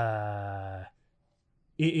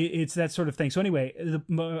it's that sort of thing. So anyway,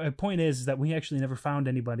 my point is that we actually never found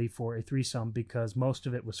anybody for a threesome because most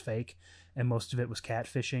of it was fake and most of it was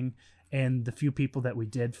catfishing. And the few people that we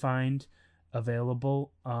did find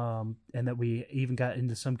available, and that we even got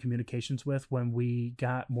into some communications with, when we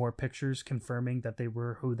got more pictures confirming that they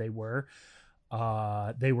were who they were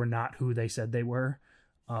not who they said they were.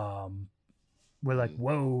 We're like,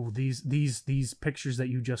 whoa, these pictures that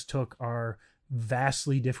you just took are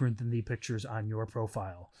vastly different than the pictures on your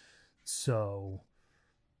profile. So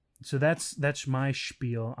that's my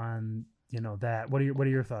spiel on that. What are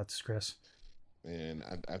your thoughts, Chris? And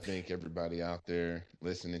I think everybody out there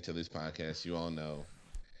listening to this podcast, you all know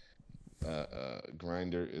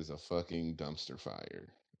Grindr is a fucking dumpster fire.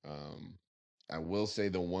 I will say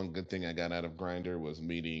the one good thing I got out of Grindr was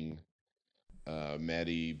meeting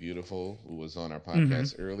Maddie Beautiful, who was on our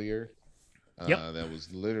podcast earlier. Yep. That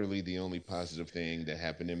was literally the only positive thing that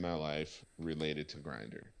happened in my life related to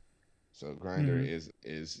Grindr. So Grindr is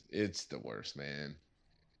it's the worst, man.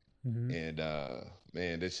 And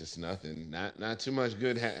man, it's just nothing. Not too much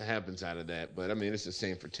good happens out of that. But I mean, it's the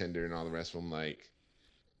same for Tinder and all the rest of them. Like,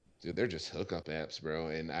 dude, they're just hookup apps, bro.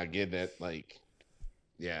 And I get that. Like,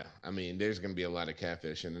 yeah, I mean, there's gonna be a lot of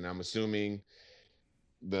catfishing, and I'm assuming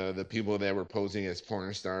the people that were posing as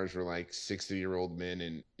porn stars were like 60-year-old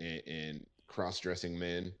men and cross-dressing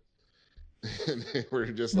men. And they were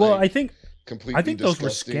just I think disgusting. Those were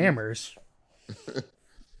scammers.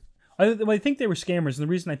 I think they were scammers, and the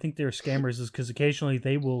reason I think they were scammers is because occasionally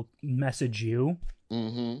they will message you,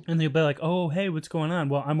 and they'll be like, "Oh, hey, what's going on?"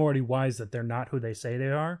 Well, I'm already wise that they're not who they say they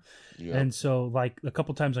are, and so like a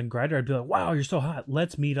couple times on Grindr, I'd be like, "Wow, you're so hot,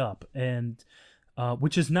 let's meet up," and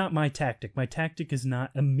which is not my tactic. My tactic is not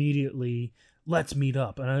immediately let's meet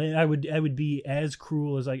up. And I would be as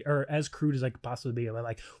cruel as I, or as crude as I could possibly be. I'm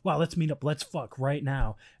like, wow, let's meet up, let's fuck right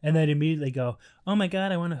now. And then immediately go, oh my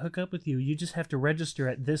God, I want to hook up with you. You just have to register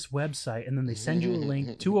at this website. And then they send you a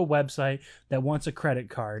link to a website that wants a credit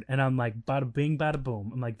card. And I'm like, bada bing, bada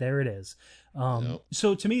boom. I'm like, there it is. Yep.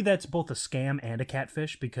 So to me, that's both a scam and a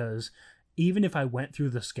catfish, because even if I went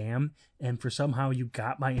through the scam and for somehow you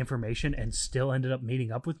got my information and still ended up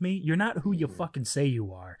meeting up with me, you're not who you fucking say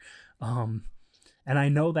you are. And I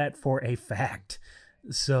know that for a fact.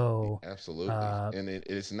 So Absolutely. And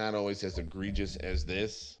it's not always as egregious as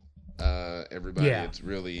this. Everybody, yeah. it's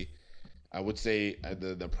really, I would say,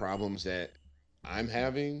 the problems that I'm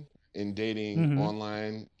having in dating Mm-hmm.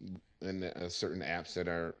 online and certain apps that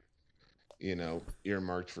are,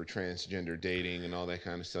 earmarked for transgender dating and all that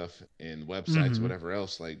kind of stuff, and websites, Mm-hmm. whatever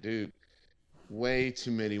else. Like, dude, way too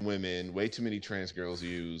many women, way too many trans girls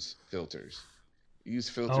use Oh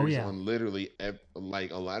filters yeah. on literally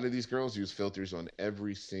like a lot of these girls use filters on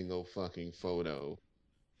every single fucking photo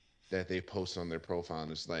that they post on their profile.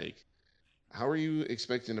 And it's like, how are you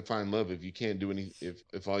expecting to find love if you can't do any,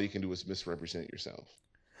 if all you can do is misrepresent yourself?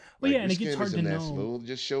 Well, Like, yeah, your and it gets skin is hard a to mess. know. Well,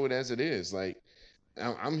 just show it as it is. Like,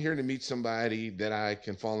 I'm here to meet somebody that I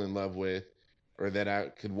can fall in love with, or that I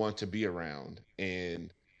could want to be around.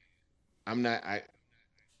 And I'm not.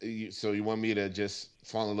 So you want me to just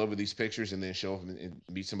fall in love with these pictures and then show up and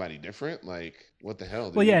meet somebody different? Like, what the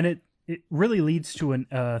hell, Well, yeah, dude? and it really leads to an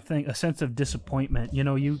a sense of disappointment. You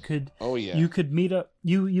know, Oh yeah. you could meet up.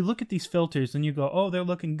 You look at these filters and you go, oh, they're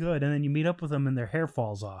looking good, and then you meet up with them and their hair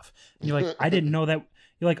falls off, and you're like, I didn't know that.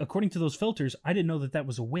 You're like, according to those filters, I didn't know that that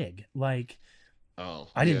was a wig. Like, Oh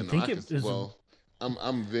I yeah, didn't no, think I it could. was. Well, I'm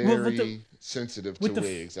Well, very sensitive to with the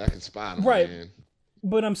wigs. I can spot them, right, man.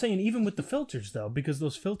 but I'm saying even with the filters though, because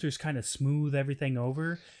those filters kind of smooth everything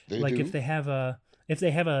over. They Like do. if they have a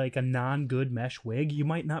like a non good mesh wig, you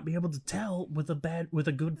might not be able to tell with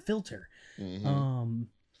a good filter. Mm-hmm. Um,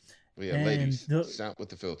 But yeah, and ladies, stop with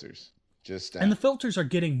the filters. Just the stop. filters are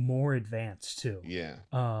getting more advanced too. Yeah.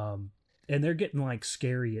 Um, and they're getting like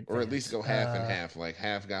scary Or at least advanced. go half and half. Like,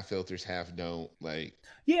 half got filters, half don't. Like,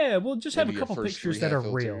 Yeah, we'll just have a maybe your couple first three pictures that have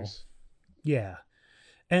are real. filters. Yeah.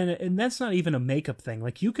 And that's not even a makeup thing.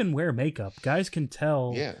 Like you can wear makeup. Guys can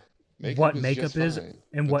tell Yeah. Makeup what is just makeup is fine.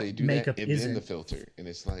 and But what they do that makeup and then the isn't. filter. And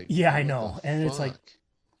it's like, Yeah, I what the know. And it's like fuck?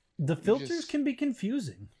 the You filters just can be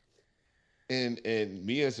confusing. and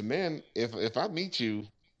me as a man, if I meet you,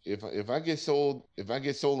 if I get sold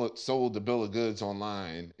the bill of goods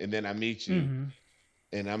online, and then I meet you Mhm.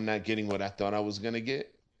 and I'm not getting what I thought I was gonna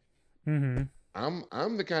get, Mhm.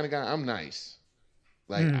 I'm the kind of guy, I'm nice.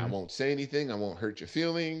 Like, I Mhm. won't say anything, I won't hurt your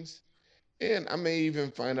feelings, and I may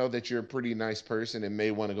even find out that you're a pretty nice person and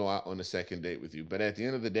may want to go out on a second date with you. But at the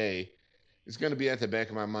end of the day, it's gonna be at the back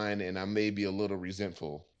of my mind, and I may be a little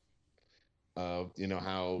resentful of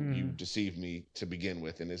how you Mhm. deceived me to begin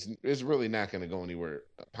with, and it's really not going to go anywhere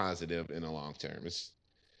positive in the long term.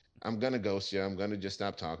 I'm going to ghost you. I'm going to just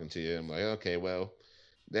stop talking to you. I'm like, okay, well,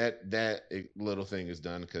 that little thing is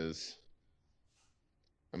done, because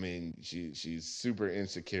I mean, she's super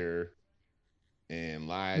insecure and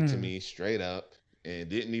lied to Mhm. me straight up and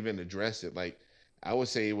didn't even address it. Like, I would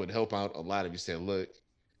say it would help out a lot if you said, look,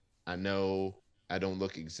 I know I don't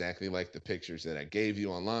look exactly like the pictures that I gave you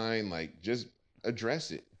online. Like, just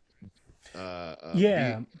address it. Be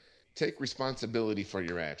Yeah. Take responsibility for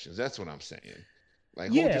your actions. That's what I'm saying. Like,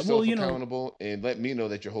 hold Yeah, well, yourself accountable and let me know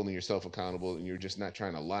that you're holding yourself accountable and you're just not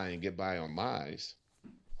trying to lie and get by on lies.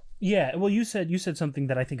 yeah, well you said something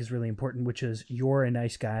that I think is really important, which is you're a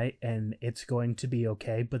nice guy and it's going to be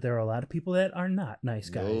okay, but there are a lot of people that are not nice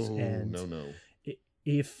guys, No, and no, no.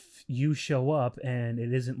 if you show up and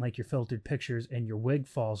it isn't like your filtered pictures and your wig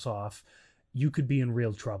falls off, you could be in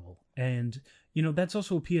real trouble. And that's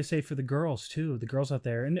also a PSA for the girls too, the girls out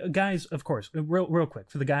there, and guys, of course. Real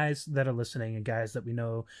quick, for the guys that are listening and guys that we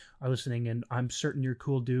know are listening, and I'm certain you're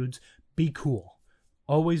cool dudes. Be cool.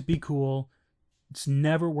 Always be cool. It's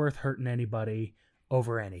never worth hurting anybody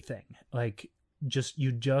over anything. Like,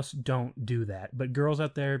 you just don't do that. But girls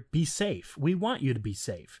out there, be safe. We want you to be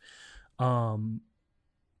safe. Um,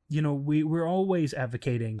 we're always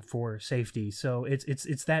advocating for safety, so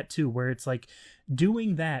it's that too, where it's like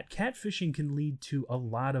doing that. Catfishing can lead to a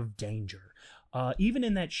lot of danger. Even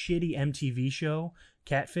in that shitty MTV show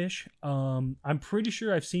Catfish, I'm pretty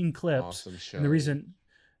sure I've seen clips, Awesome and the show. reason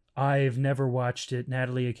I've never watched it,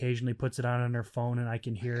 Natalie occasionally puts it on her phone and I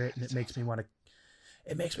can Oh my hear God, it, and it makes me it's want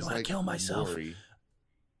to like kill myself. Maury.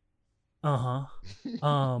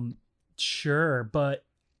 Uh-huh. Sure, but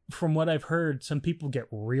from what I've heard, some people get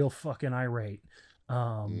real fucking irate.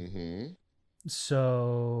 Um, Mm-hmm.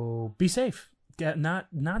 So be safe.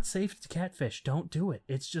 Not safe to catfish. Don't do it.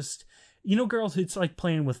 It's just, girls, it's like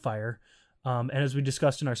playing with fire. And as we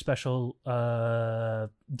discussed in our special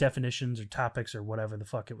definitions or topics or whatever the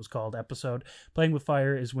fuck it was called episode, playing with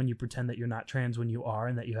fire is when you pretend that you're not trans when you are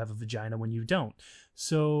and that you have a vagina when you don't.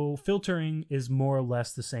 So filtering is more or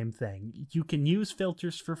less the same thing. You can use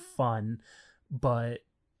filters for fun, but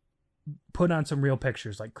put on some real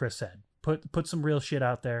pictures, like Chris said. Put some real shit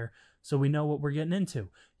out there so we know what we're getting into.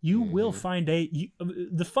 You will find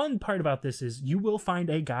the fun part about this is you will find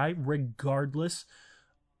a guy regardless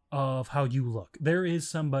of how you look. There is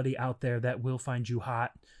somebody out there that will find you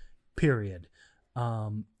hot, period.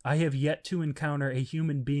 I have yet to encounter a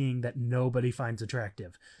human being that nobody finds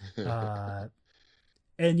attractive. And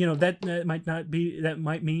that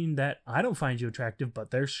might mean that I don't find you attractive,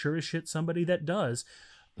 but there's sure as shit somebody that does.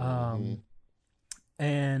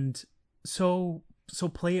 And so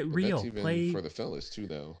play it real. That's even play for the fellas too,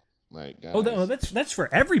 though. Like, guys, no, that's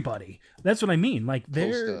for everybody. That's what I mean. Like,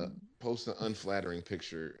 post an unflattering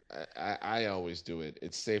picture. I always do it.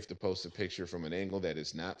 It's safe to post a picture from an angle that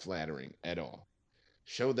is not flattering at all.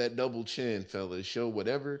 Show that double chin, fellas. Show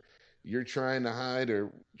whatever you're trying to hide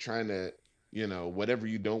or trying to, whatever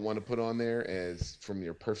you don't want to put on there as from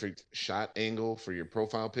your perfect shot angle for your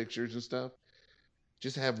profile pictures and stuff.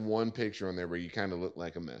 Just have one picture on there where you kind of look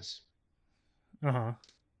like a mess.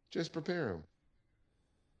 Just prepare them.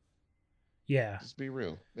 Yeah. Just be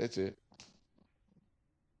real. That's it.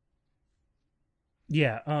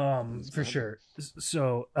 Yeah, for sure.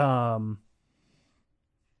 So,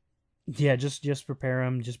 yeah, just prepare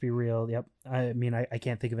them. Just be real. Yep. I mean, I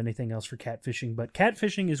can't think of anything else for catfishing, but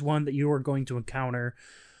catfishing is one that you are going to encounter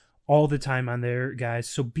all the time on there, guys.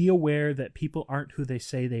 So be aware that people aren't who they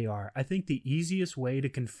say they are. I think the easiest way to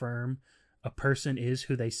confirm a person is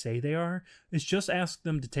who they say they are is just ask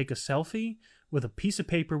them to take a selfie with a piece of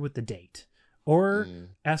paper with the date. Or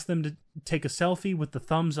ask them to take a selfie with the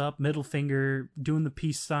thumbs up, middle finger, doing the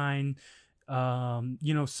peace sign,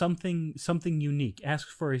 something unique. Ask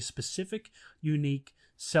for a specific, unique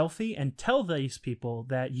selfie and tell these people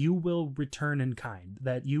that you will return in kind,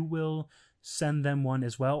 that you will send them one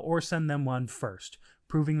as well, or send them one first,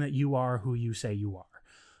 proving that you are who you say you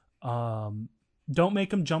are. Don't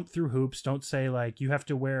make them jump through hoops. Don't say, like, you have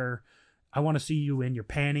to wear... I want to see you in your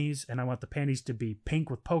panties, and I want the panties to be pink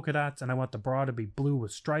with polka dots, and I want the bra to be blue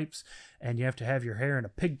with stripes, and you have to have your hair in a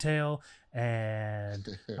pigtail, and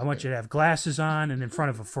I want you to have glasses on, and in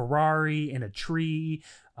front of a Ferrari, in a tree,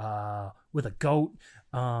 with a goat.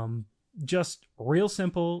 Just real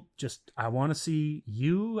simple. Just, I want to see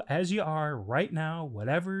you as you are right now,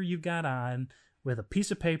 whatever you've got on, with a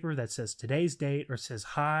piece of paper that says today's date, or says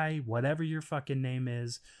hi, whatever your fucking name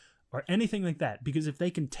is, or anything like that. Because if they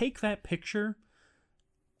can take that picture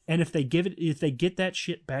and if they get that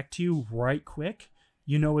shit back to you right quick,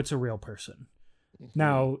 you know it's a real person.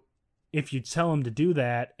 Now, if you tell them to do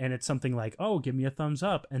that and it's something like, oh, give me a thumbs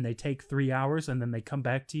up, and they take 3 hours and then they come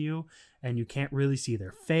back to you and you can't really see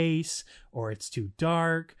their face, or it's too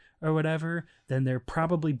dark or whatever, then they're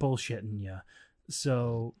probably bullshitting you.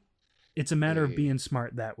 So it's a matter of being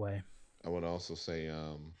smart that way. I would also say,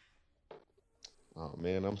 oh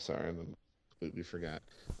man, I'm sorry, I completely forgot.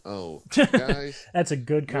 Oh, guys, that's a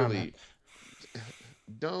good comment. Really,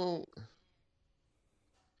 don't.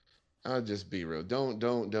 I'll just be real.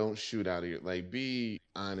 Don't shoot out of your, like. Be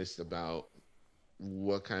honest about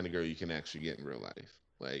what kind of girl you can actually get in real life.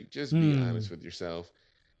 Like, just be honest with yourself.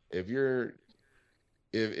 If you're,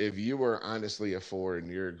 if you were honestly a 4 and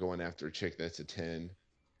you're going after a chick that's a 10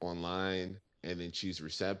 online, and then she's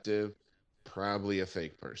receptive, probably a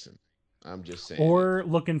fake person. I'm just saying. Or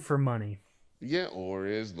looking for money. Yeah, or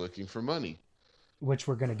is looking for money. Which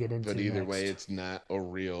we're going to get into. But either way, it's not a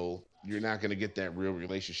real... You're not going to get that real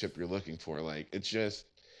relationship you're looking for. Like, it's just...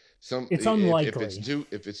 It's unlikely.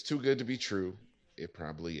 If it's too good to be true, it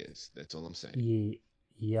probably is. That's all I'm saying.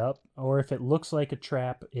 Yep. Or if it looks like a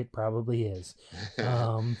trap, it probably is. Shout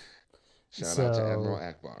out to Admiral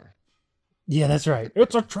Akbar. Yeah, that's right.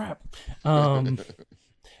 It's a trap.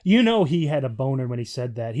 You know he had a boner when he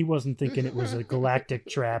said that. He wasn't thinking it was a galactic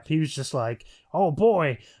trap. He was just like, "Oh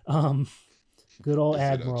boy, good old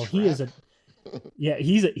Admiral." He is a, yeah,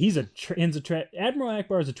 he's a trans Admiral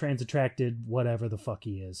Akbar is a trans attracted whatever the fuck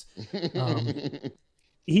he is.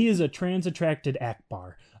 He is a trans attracted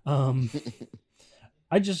Akbar.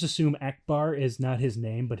 I just assume Akbar is not his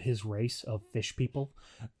name, but his race of fish people.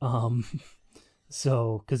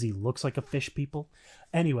 So because he looks like a fish people.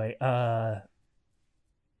 Anyway,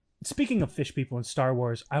 speaking of fish people in Star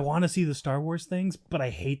Wars, I want to see the Star Wars things, but I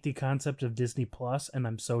hate the concept of Disney Plus, and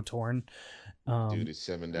I'm so torn. Dude, it's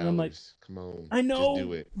seven And I'm like, dollars. Come on, I just do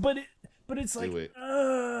know, it. but it's Do like, it.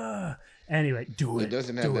 anyway, Well, it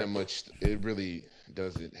doesn't have do that it. much. It really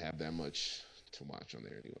doesn't have that much to watch on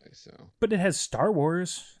there anyway. So But it has Star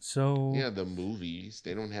Wars, so yeah, the movies,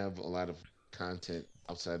 they don't have a lot of content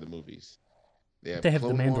outside the movies. They they have have the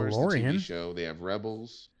Clone Wars, the TV Mandalorian. show. They have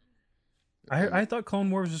Rebels. I thought Clone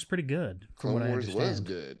Wars was pretty good, from what Clone I Wars was understand.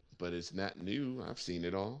 good, but it's not new. I've seen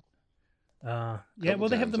it all a Yeah, couple well,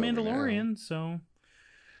 they have the times over now. Mandalorian, so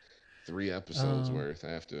 3 episodes uh, worth. I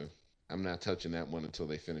have to. I'm not touching that one until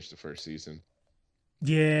they finish the first season.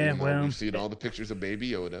 yeah. Even though Well, we've seen all the pictures of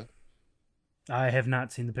Baby Yoda. I have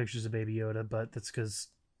not seen the pictures of Baby Yoda, but that's because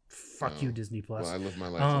fuck you, Oh, Disney well, Plus. I live my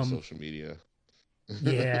life on Um, social media.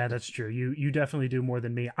 yeah, that's true. You definitely do more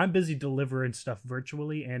than me. I'm busy delivering stuff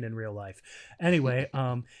virtually and in real life. Anyway,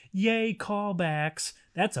 yay callbacks.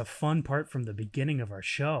 That's a fun part from the beginning of our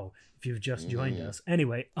show. If you've just joined Hmm. us,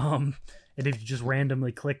 anyway, and if you just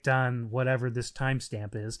randomly clicked on whatever this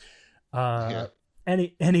timestamp is, Yeah. uh,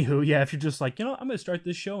 anywho, yeah, if you're just like, I'm gonna start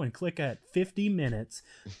this show and click at 50 minutes,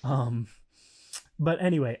 um, but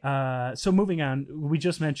anyway, so moving on, we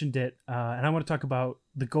just mentioned it, and I want to talk about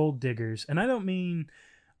the gold diggers, and I don't mean,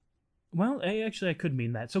 well, I could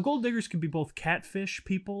mean that. So gold diggers can be both catfish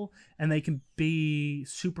people, and they can be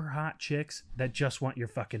super hot chicks that just want your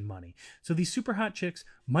fucking money. So these super hot chicks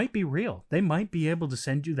might be real. They might be able to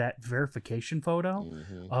send you that verification photo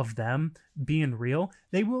Hmm. of them being real.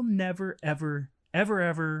 They will never, ever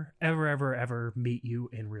meet you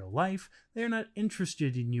in real life. They're not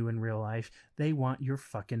interested in you in real life. They want your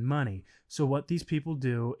fucking money. So what these people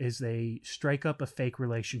do is they strike up a fake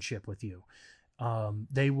relationship with you.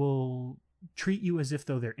 They will treat you as if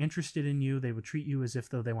though they're interested in you. They will treat you as if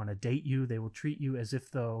though they want to date you. They will treat you as if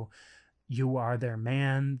though you are their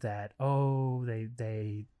man. That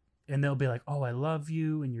and they'll be like, oh, I love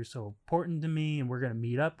you, and you're so important to me, and we're gonna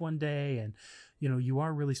meet up one day, and you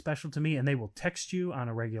are really special to me. And they will text you on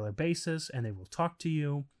a regular basis, and they will talk to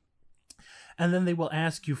you, and then they will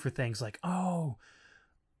ask you for things like, oh,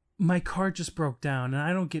 my car just broke down, and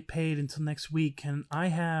I don't get paid until next week. Can I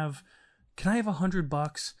have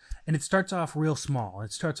 $100? And it starts off real small.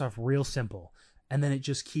 It starts off real simple. And then it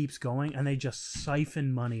just keeps going, and they just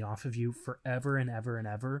siphon money off of you forever and ever and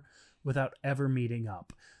ever without ever meeting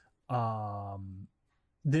up. Um,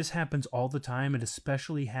 this happens all the time. It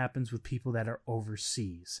especially happens with people that are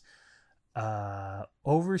overseas.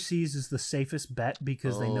 Overseas is the safest bet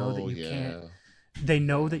because they know that Oh you can't. yeah. They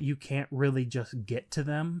know Yeah. that you can't really just get to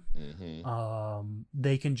them. Hmm.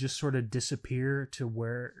 They can just sort of disappear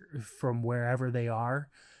to from wherever they are.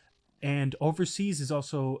 And overseas is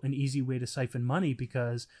also an easy way to siphon money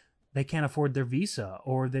because they can't afford their visa,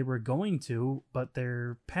 or they were going to, but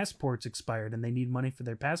their passport's expired and they need money for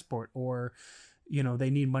their passport, or they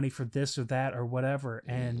need money for this or that or whatever.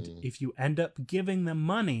 And Hmm. if you end up giving them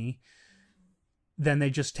money, then they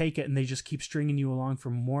just take it and they just keep stringing you along for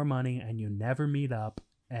more money, and you never meet up,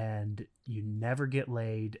 and you never get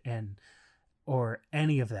laid, and or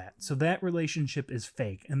any of that. So that relationship is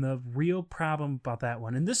fake. And the real problem about that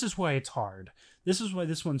one, and this is why it's hard. This is why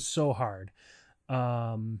this one's so hard.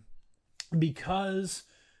 Um because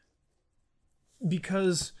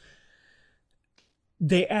because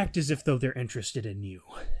they act as if though they're interested in you.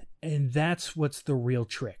 And that's what's the real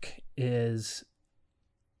trick is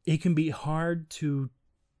it can be hard to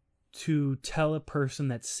tell a person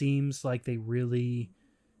that seems like they really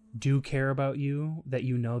do care about you that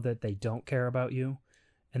that they don't care about you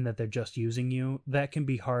and that they're just using you. That can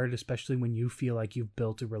be hard, especially when you feel like you've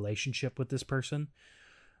built a relationship with this person.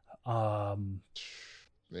 um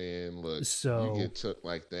Man, look, you so get took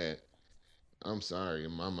like that. I'm sorry.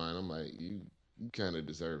 In my mind, I'm like, you kind of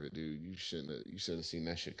deserve it, dude. You shouldn't have seen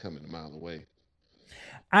that shit coming a mile away.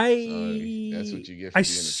 Sorry. That's i what you get i for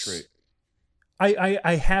being a s- trick.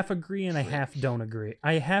 I half agree and I Trick. half don't agree.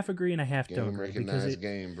 I half agree and I half don't Game agree because recognized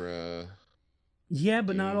game, bruh. yeah,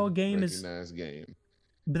 but not all Game game is. recognized game.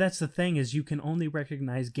 But that's the thing is you can only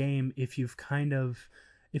recognize game if if you're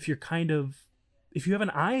kind of if you have an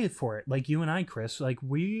eye for it, like you and I, Chris. Like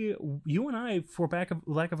you and I, for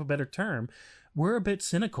lack of a better term, we're a bit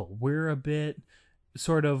cynical. We're a bit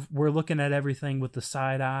we're looking at everything with the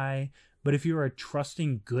side eye. But if you're a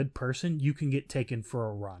trusting good person, you can get taken for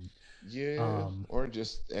a run. Yeah, um or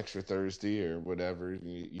just extra thirsty or whatever. I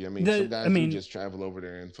mean, some the I guys do mean just travel over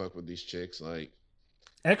there and fuck with these chicks. Like,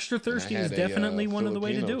 extra and I thirsty is had a definitely one of the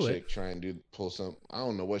way to Filipino do it. chick try and pull some. I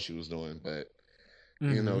don't know what she was doing, but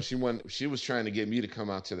Mm-hmm. she was trying to get me to come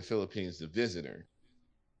out to the Philippines to visit her,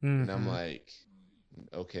 and I'm Mm-hmm. like,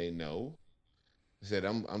 Okay, no. I said,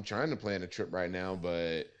 I'm trying to plan a trip right now,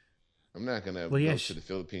 but I'm not gonna Well, go to the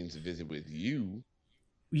Philippines to visit with you.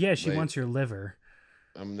 yeah, she Like, wants your liver.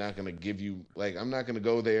 I'm not gonna give you like I'm not gonna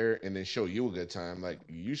go there and then show you a good time. Like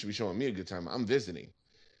you should be showing me a good time. I'm visiting.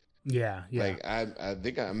 Yeah, yeah. Like I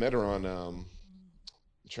think I met her on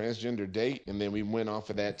transgender date, and then we went off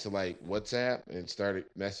of that to like WhatsApp and started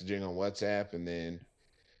messaging on WhatsApp, and then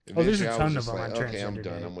Oh, there's a eventually I was ton of just them like, on okay, I'm transgender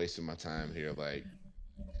done. date. I'm wasting my time here. Like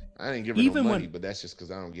I didn't give her no Even money, when but that's just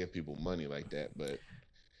because I don't give people money like that. But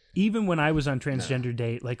even when I was on nah. transgender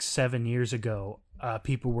date like 7 years ago,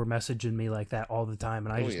 people were messaging me like that all the time,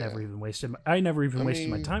 and I Oh just yeah. never even wasted. I never even I wasted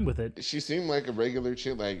my mean, time with it. she seemed like a regular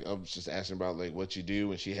chick. Like I was just asking about like what you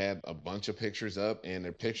do, and she had a bunch of pictures up, and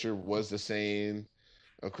her picture was the same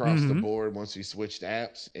across the Mm-hmm. board once we switched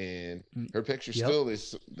apps, and her picture Yep. still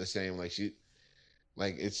is the same.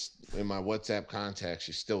 Like it's in my WhatsApp contacts.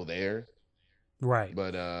 She's still there, Right.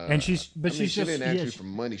 but And I mean, she's she just didn't ask yeah. me for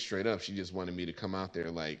money straight up. She just wanted me to come out there.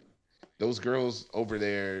 Like those girls over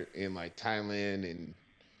there in like Thailand and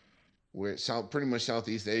where pretty much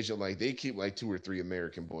Southeast Asia, like they keep like two or three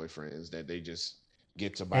American boyfriends that they just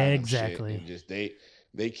get to buy them shit, Exactly. and just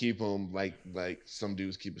they keep them like some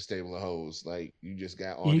dudes keep a stable of hoes. Like you just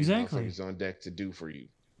got all these Exactly. motherfuckers on deck to do for you,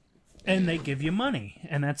 And they and give you money,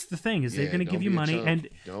 and that's the thing is they're yeah, going to give don't you be a money, chump,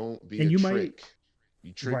 don't be a and you might trick.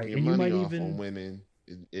 You trick right, your and you money might off on even women.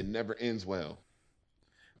 It never ends well.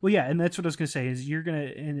 well, yeah, and that's what I was going to say is you're going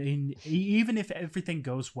to and even if everything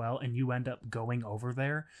goes well and you end up going over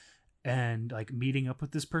there and like meeting up with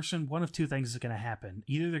this person, one of two things is going to happen.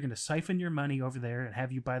 Either they're going to siphon your money over there and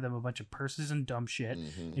have you buy them a bunch of purses and dumb shit,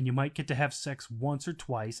 Mm-hmm. and you might get to have sex once or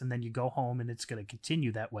twice, and then you go home and it's going to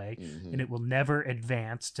continue that way, and Mm-hmm. it will never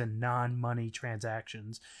advance to non-money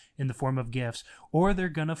transactions in the form of gifts, or they're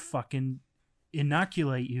going to fucking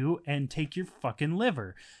inoculate you and take your fucking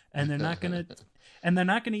liver, and they're not going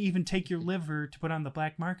to even take your liver to put on the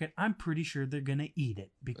black market. I'm pretty sure they're going to eat it Okay.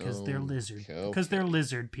 because they're Okay.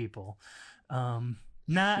 lizard people. Nah,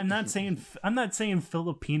 I'm not saying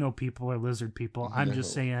Filipino people are lizard people. I'm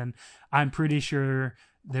just No. saying I'm pretty sure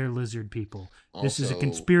they're lizard people. This is a Also,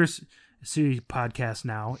 conspiracy podcast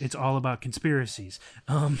now. It's all about conspiracies.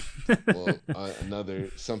 Um, well, another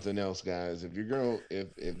something else, guys. If your girl,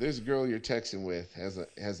 if this girl you're texting with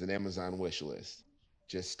has an Amazon wish list,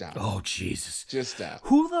 just stop. oh Jesus. Just stop.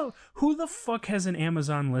 Who the fuck has an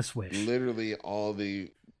Amazon list wish? Literally, all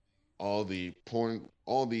the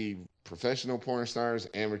professional porn stars,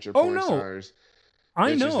 amateur Oh porn no, stars,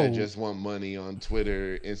 I bitches that know. just want money on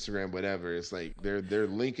Twitter, Instagram, whatever. It's like their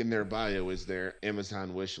link in their bio is their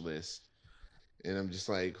Amazon wish list, and I'm just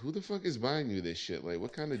like, who the fuck is buying you this shit? Like,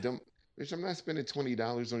 what kind of dumb? Bitch, I'm not spending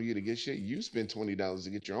 $20 on you to get shit. You spend $20 to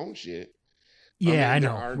get your own shit. I Yeah, I mean,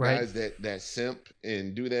 there know, are right? guys that simp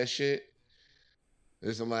and do that shit.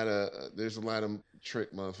 There's a lot of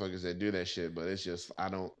trick motherfuckers that do that shit, but it's just I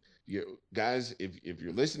don't. You guys, if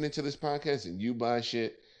you're listening to this podcast and you buy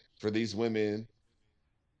shit for these women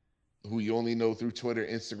who you only know through Twitter,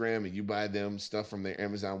 Instagram, and you buy them stuff from their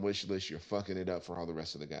Amazon wish list, you're fucking it up for all the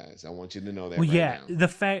rest of the guys. I want you to know that Well, right yeah, now. the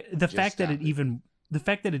Just fact that stop it. the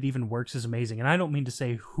fact that it even works is amazing. And I don't mean to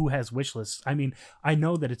say who has wish lists. I mean, I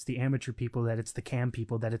know that it's the amateur people, that it's the cam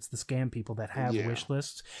people, that it's the scam people that have Yeah. wish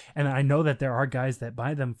lists. And I know that there are guys that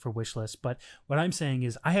buy them for wish lists. But what I'm saying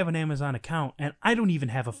is I have an Amazon account and I don't even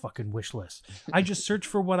have a fucking wish list. I just search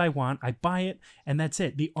for what I want, I buy it, and that's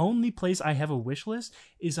it. The only place I have a wish list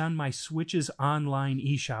is on my Switch's online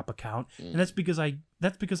eShop account. And Mm, that's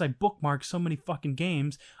because I bookmarked so many fucking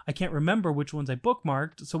games. I can't remember which ones I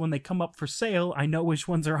bookmarked, so when they come up for sale, I know which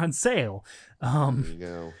ones are on sale. there Um, you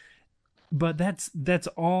go. but that's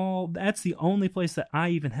all. That's the only place that I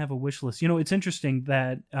even have a wish list. You know, it's interesting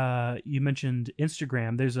that you mentioned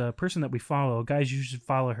Instagram. There's a person that we follow. Guys, you should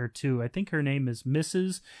follow her too. I think her name is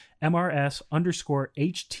Mrs. MRS underscore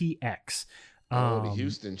HTX. Oh, the Um,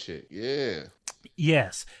 Houston chick. Yeah.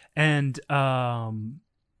 yes, and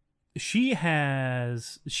she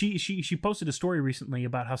posted a story recently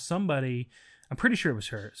about how somebody, I'm pretty sure it was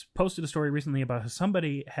hers, posted a story recently about how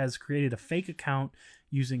somebody has created a fake account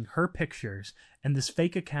using her pictures, and this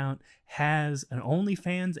fake account has an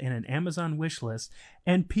OnlyFans and an Amazon wish list,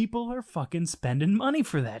 and people are fucking spending money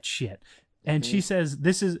for that shit. And Hmm. she says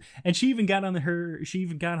this is, and she even got on her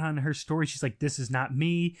story, she's like, this is not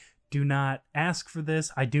me, do not ask for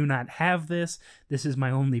this. I do not have this. This is my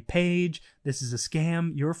only page. This is a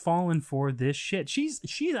scam. You're falling for this shit. She's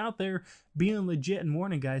out there being legit and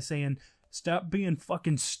warning guys, saying, stop being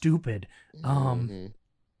fucking stupid. Um, Hmm.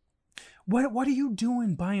 what are you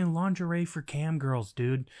doing buying lingerie for cam girls,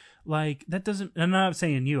 dude? Like, that doesn't, I'm not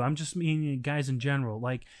saying you, I'm just meaning guys in general.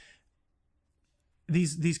 Like,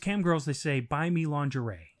 these cam girls, they say, buy me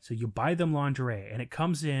lingerie. So you buy them lingerie, and it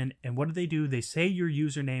comes in, and what do? They say your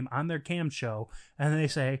username on their cam show, and they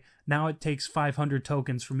say, now it takes 500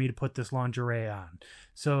 tokens for me to put this lingerie on.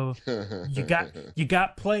 So you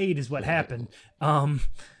got played is what happened.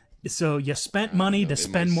 So you spent money to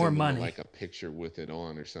spend more money. Like a picture with it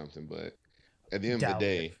on or something, but at the end of the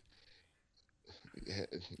day,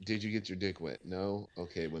 did you get your dick wet? No?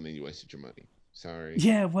 Okay, well then you wasted your money. Sorry.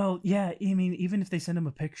 Yeah, well, yeah, I mean, even if they send him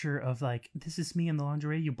a picture of like, this is me in the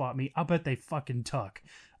lingerie you bought me, I'll bet they fucking tuck.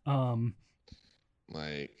 Like,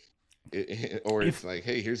 it's like,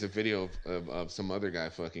 hey, here's a video of some other guy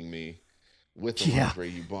fucking me with the lingerie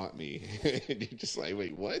you bought me. And you're just like,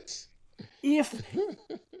 wait, what? If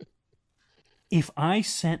I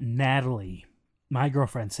sent Natalie, my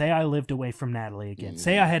girlfriend, say I lived away from Natalie again.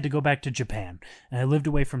 Say I had to go back to Japan, and I lived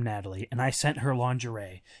away from Natalie, and I sent her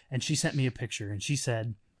lingerie, and she sent me a picture, and she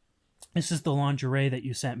said, this is the lingerie that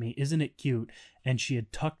you sent me. Isn't it cute? And she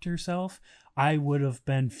had tucked herself. I would have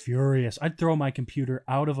been furious. I'd throw my computer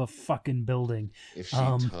out of a fucking building. If she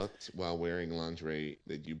tucked while wearing lingerie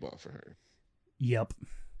that you bought for her. Yep.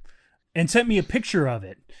 And sent me a picture of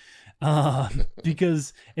it.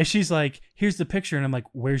 Because if she's like, here's the picture, and I'm like,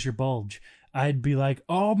 where's your bulge? I'd be like,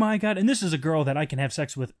 oh my God. And this is a girl that I can have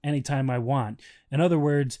sex with anytime I want. In other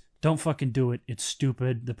words, don't fucking do it. It's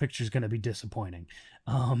stupid. The picture's going to be disappointing.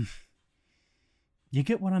 You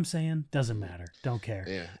get what I'm saying? Doesn't matter. Don't care.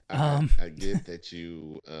 Yeah. I get that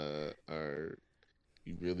you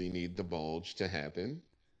you really need the bulge to happen.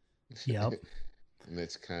 Yep. And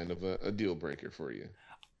that's kind of a deal breaker for you.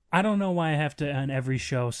 I don't know why I have to on every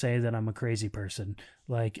show say that I'm a crazy person.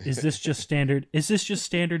 Like, is this just standard? Is this just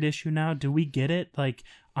standard issue now? Do we get it? Like,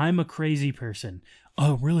 I'm a crazy person.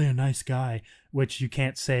 Oh, really a nice guy, which you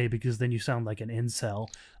can't say because then you sound like an incel.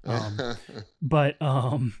 But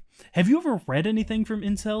have you ever read anything from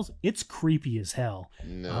incels? It's creepy as hell.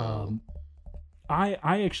 No. I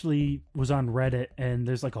actually was on Reddit, and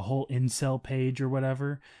there's like a whole incel page or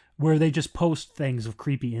whatever where they just post things of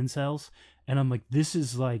creepy incels. And I'm like, this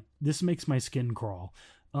makes my skin crawl.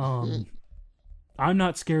 I'm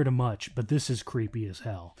not scared of much, but this is creepy as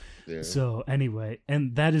hell. Yeah. So anyway,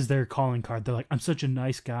 and that is their calling card. They're like, I'm such a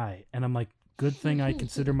nice guy. And I'm like, good thing I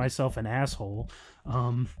consider myself an asshole.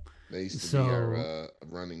 That used to be our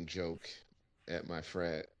running joke at my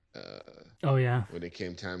frat. Oh, yeah. When it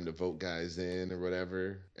came time to vote guys in or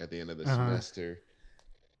whatever at the end of the semester.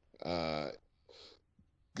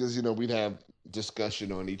 Because, we'd have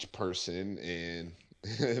discussion on each person, and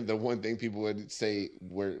the one thing people would say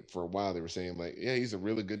for a while, they were saying like, yeah, he's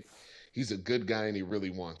a good guy and he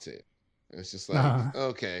really wants it. And it's just like,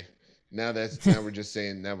 okay, now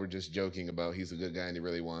we're just joking about he's a good guy and he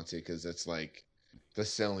really wants it, because that's like the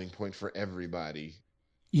selling point for everybody.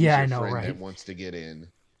 Yeah, I know, right? That wants to get in.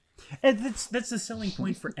 And that's the selling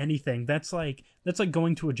point for anything. That's like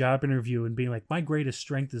going to a job interview and being like, my greatest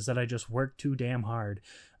strength is that I just work too damn hard.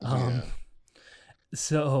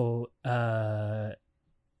 So I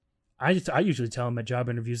usually tell them at job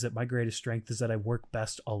interviews that my greatest strength is that I work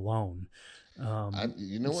best alone.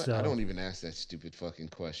 You know what? I don't even ask that stupid fucking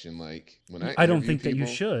question. Like, when I don't think that you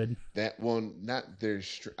should. That one, not their.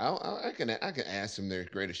 I can ask them their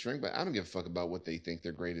greatest strength, but I don't give a fuck about what they think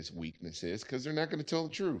their greatest weakness is, because they're not going to tell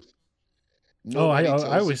the truth. Nobody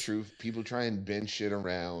tells the truth. People try and bend shit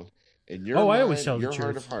around. And your I always tell the truth. Your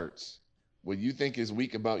heart of hearts, what you think is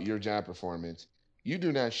weak about your job performance, you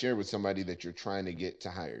do not share with somebody that you're trying to get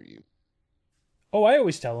to hire you. Oh, I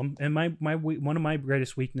always tell them. And my one of my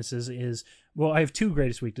greatest weaknesses is, well, I have two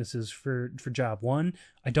greatest weaknesses for job. One,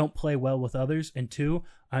 I don't play well with others, and two,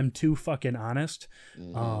 I'm too fucking honest.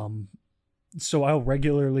 Mm-hmm. So I'll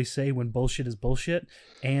regularly say when bullshit is bullshit,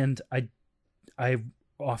 and I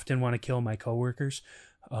often want to kill my coworkers.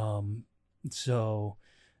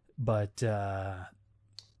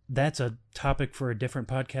 That's a topic for a different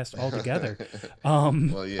podcast altogether.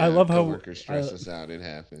 Well, yeah, I love how coworkers stress us out. It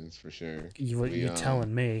happens for sure. You're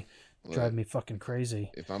telling me, drive me fucking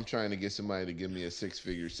crazy. If I'm trying to get somebody to give me a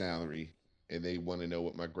 6-figure salary and they want to know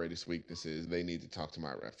what my greatest weakness is, they need to talk to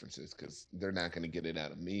my references, because they're not going to get it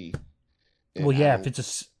out of me. And well, yeah, if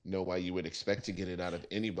it's know why you would expect to get it out of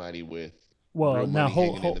anybody with real money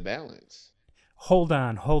hanging in the balance. Hold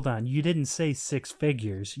on. You didn't say 6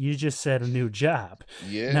 figures. You just said a new job.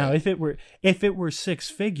 Yeah. Now, if it were 6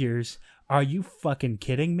 figures, are you fucking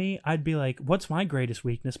kidding me? I'd be like, what's my greatest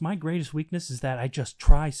weakness? My greatest weakness is that I just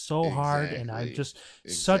try so hard, and I'm just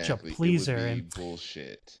such a pleaser. It would be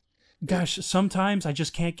bullshit. Gosh, sometimes I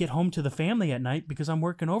just can't get home to the family at night because I'm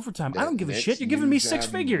working overtime. I That don't give a shit. next You're giving new me six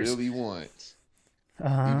job you figures. really want,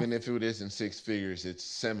 Uh-huh. even if it isn't six figures, it's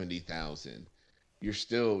 70,000.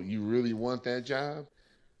 You really want that job.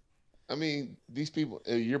 I mean, these people,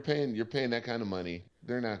 you're paying that kind of money.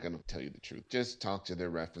 They're not going to tell you the truth. Just talk to their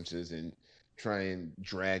references and try and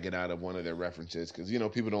drag it out of one of their references because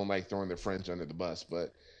people don't like throwing their friends under the bus,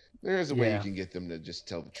 but there is a way you Yeah. can get them to just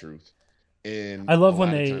tell the truth. And I a love when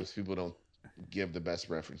lot of they times people don't give the best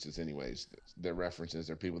references anyways. Their references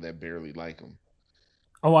are people that barely like them.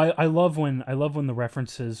 Oh, I love when the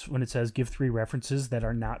references when it says give three references that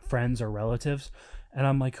are not friends or relatives, and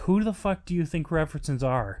I'm like, who the fuck do you think references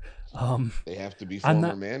are? Um, They have to be I'm former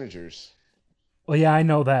not. managers. Well, yeah, I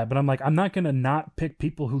know that, but I'm like, I'm not gonna not pick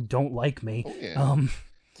people who don't like me. Oh yeah. Um,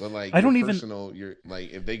 But like I your don't even. personal, your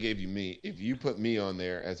like if they gave you me, if you put me on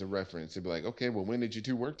there as a reference, it'd be like, okay, well, when did you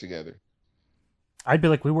two work together? I'd be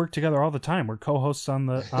like, we work together all the time. We're co-hosts on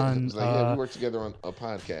the on. It's like, yeah, we worked together on a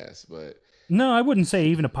podcast, but No, I wouldn't say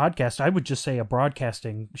even a podcast. I would just say a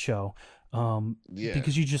broadcasting show. yeah,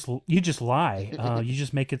 Because you just lie. You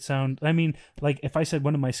just make it sound. I mean, like if I said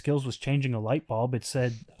one of my skills was changing a light bulb, it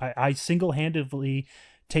said I single handedly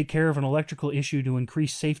take care of an electrical issue to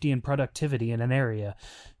increase safety and productivity in an area.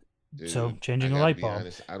 So dude, I changing a gotta light be bulb.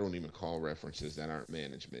 honest, I don't even call references that aren't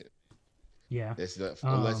management. Yeah. That's the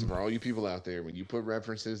unless Um. for all you people out there, when you put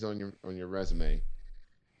references on your resume,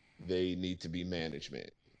 they need to be management.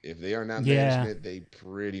 If they are not Yeah. management, they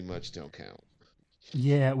pretty much don't count.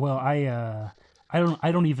 Yeah. Well, I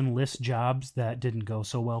don't even list jobs that didn't go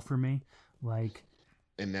so well for me. Like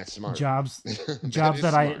And that's smart. jobs That is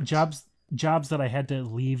smart. jobs that I had to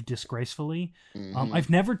leave disgracefully. Hmm. I've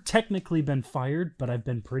never technically been fired, but I've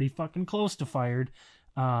been pretty fucking close to fired.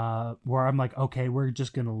 Where I'm like, okay, we're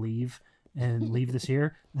just gonna leave and leave this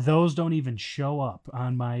here. Those don't even show up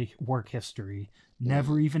on my work history.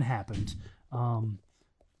 Never Mm. even happened. Um,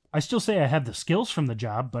 I still say I have the skills from the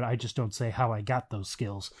job, but I just don't say how I got those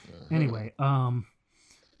skills. Uh-huh. Anyway,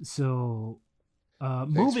 so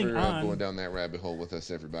Thanks moving for going on. down that rabbit hole with us,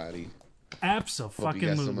 everybody. Hope you got some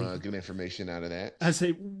Absolutely. good information out of I that.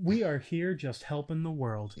 say we are here just helping the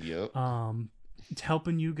world, Yep.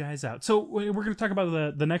 helping you guys out. So we're going to talk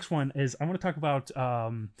about the next one. Is I want to talk about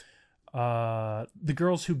the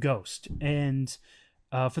girls who ghost. And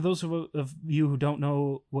for those of you who don't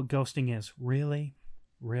know what ghosting is, really,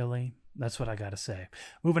 that's what I got to say.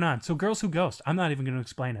 Moving on. So girls who ghost. I'm not even going to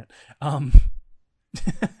explain it.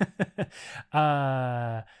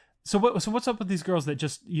 uh, so what's up with these girls that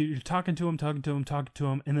just you're talking to them, talking to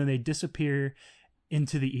them, and then they disappear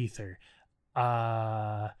into the ether.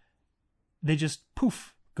 Uh, they just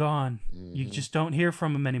poof, gone. You Hmm. just don't hear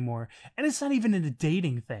from them anymore. And it's not even in a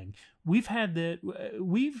dating thing. We've had the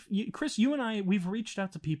Chris, you and I, we've reached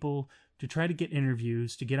out to people to try to get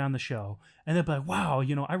interviews to get on the show, and they'll be like, "Wow,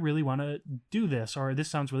 I really want to do this, or this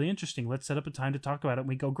sounds really interesting. Let's set up a time to talk about it." And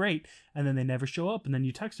we go, "Great," and then they never show up. And then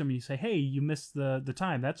you text them and you say, "Hey, you missed the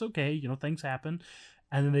time. That's okay. Things happen."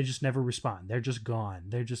 And then they just never respond. They're just gone.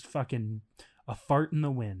 They're just fucking a fart in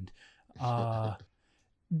the wind. Uh,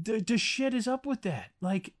 the shit is up with that.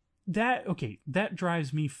 Like that. Okay, that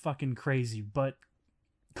drives me fucking crazy. But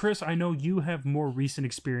Chris, I know you have more recent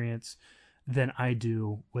experience than I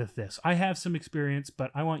do with this. I have some experience, but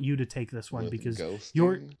I want you to take this one With because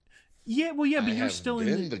you're ghosting, yeah, well yeah, I but you're have still in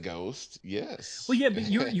been the the ghost. well Yes. yeah, but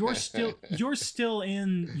you're still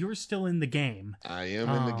in the game. I am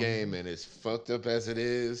in the game, Um and as fucked up as it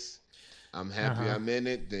is, I'm happy uh-huh. I'm in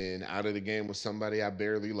it. Then out of the game with somebody I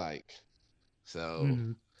barely like. So,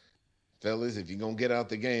 Mhm. fellas, if you're gonna get out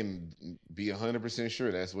the game, be 100%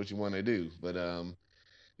 sure that's what you want to do. But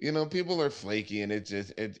people are flaky, and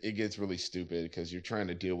it gets really stupid because you're trying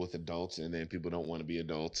to deal with adults, and then people don't want to be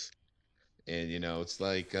adults, and it's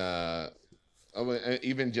like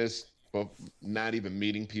even just well, not even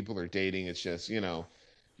meeting people or dating. It's just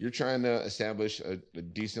you're trying to establish a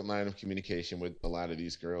decent line of communication with a lot of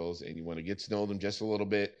these girls, and you want to get to know them just a little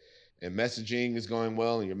bit. And messaging is going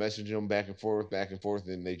well, and you're messaging them back and forth,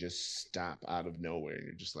 and they just stop out of nowhere, and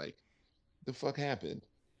you're just like, "The fuck happened?"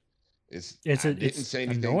 I didn't It's say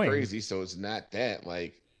anything annoying. crazy, so it's not that.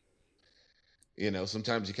 Like,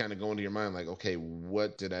 sometimes you kind of go into your mind like, okay,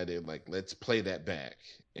 what did I do? Like, let's play that back.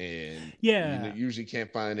 And Yeah. usually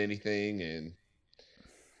can't find anything, and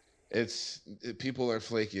people are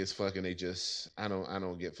flaky as fuck, and I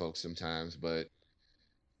don't get folks sometimes, but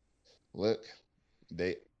look,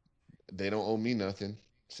 they they don't owe me nothing,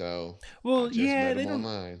 so I Well, just met yeah, them they don't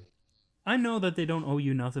online. I know that they don't owe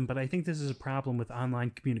you nothing, but I think this is a problem with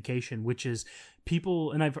online communication, which is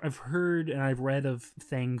people, and I've heard and I've read of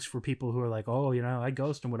things for people who are like, oh, I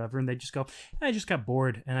ghost and whatever, and they just go, I just got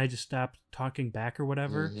bored and I just stopped talking back or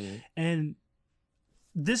whatever. Mm-hmm. And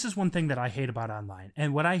this is one thing that I hate about online.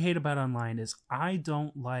 And what I hate about online is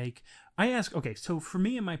okay, so for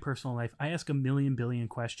me in my personal life, I ask a million billion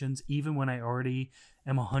questions, even when I already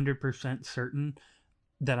am 100% certain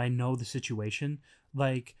that I know the situation.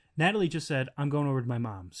 Like, Natalie just said, I'm going over to my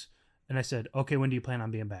mom's. And I said, okay, when do you plan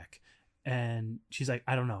on being back? And she's like,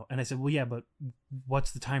 I don't know. And I said, well, yeah, but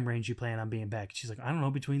what's the time range you plan on being back? She's like, I don't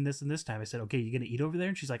know, between this and this time. I said, okay, you going to eat over there?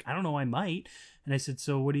 And she's like, I don't know, I might. And I said,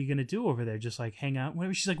 so what are you going to do over there? Just like hang out?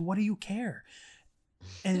 Whatever. She's like, what do you care?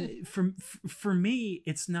 And for me,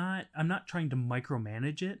 it's not, I'm not trying to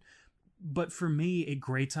micromanage it, but for me, it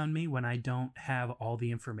grates on me when I don't have all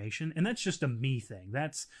the information. And that's just a me thing.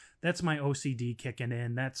 That's my OCD kicking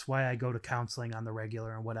in. That's why I go to counseling on the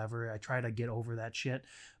regular and whatever. I try to get over that shit.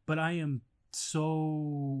 But I am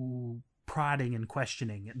so prodding and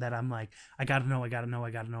questioning that I'm like, I gotta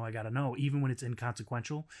know, even when it's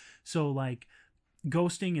inconsequential. So like,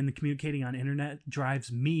 ghosting and the communicating on internet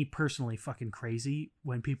drives me personally fucking crazy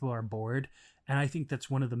when people are bored. And I think that's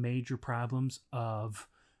one of the major problems of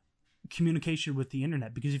communication with the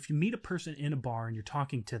internet, because if you meet a person in a bar and you're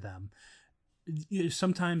talking to them,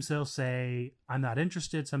 sometimes they'll say I'm not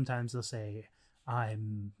interested, sometimes they'll say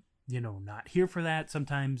I'm not here for that,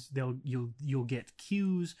 sometimes you'll get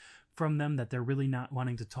cues from them that they're really not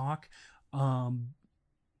wanting to talk.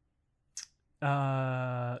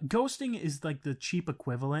 Ghosting is like the cheap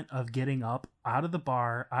equivalent of getting up out of the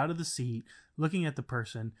bar, out of the seat, looking at the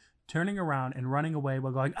person, turning around and running away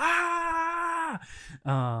while going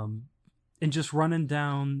and just running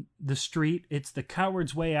down the street. It's the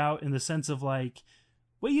coward's way out, in the sense of like,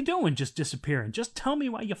 what are you doing just disappearing? Just tell me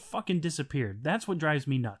why you fucking disappeared. That's what drives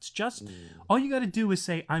me nuts. Just all you got to do is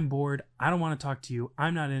say, I'm bored, I don't want to talk to you,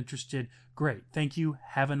 I'm not interested. Great, thank you,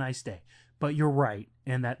 have a nice day. But you're right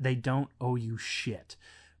in that they don't owe you shit.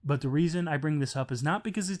 But the reason I bring this up is not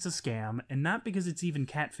because it's a scam, and not because it's even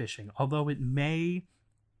catfishing, although it may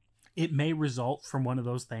result from one of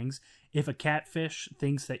those things. If a catfish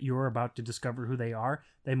thinks that you're about to discover who they are,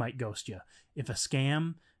 they might ghost you. If a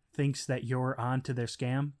scam thinks that you're on to their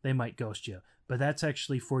scam, they might ghost you. But that's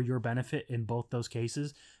actually for your benefit in both those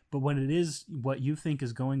cases. But when it is what you think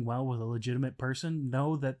is going well with a legitimate person,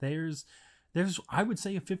 know that there's I would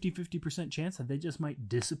say a 50% chance that they just might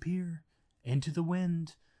disappear into the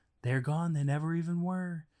wind. They're gone. They never even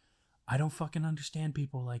were. I don't fucking understand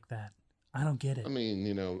people like that. I don't get it. I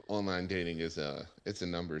mean, online dating is it's a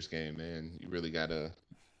numbers game, man. You really gotta.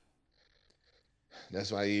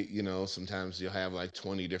 That's why sometimes you'll have like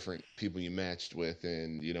 20 different people you matched with,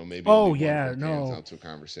 and maybe only Oh one of yeah, them pans no. out to a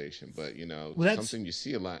conversation. But Well, that's something you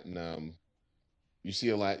see a lot, and you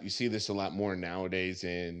see this a lot more nowadays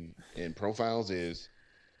in profiles, is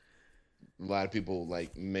a lot of people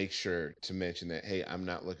like make sure to mention that, hey, I'm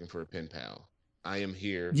not looking for a pen pal. I am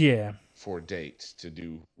here yeah. for dates, to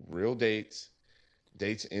do real dates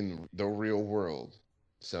in the real world.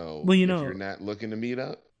 So Well, if you're not looking to meet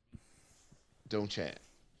up, don't chat.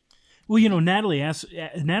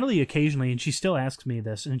 Natalie occasionally, and she still asks me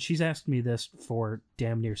this, and she's asked me this for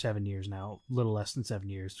damn near 7 years now, a little less than 7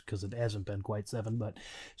 years because it hasn't been quite 7, but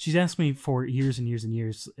she's asked me for years and years and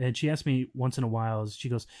years. And she asked me once in a while, she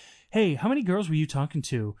goes, hey, how many girls were you talking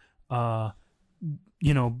to,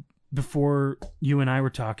 before you and I were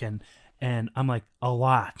talking? And I'm like, a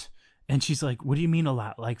lot. And she's like, what do you mean a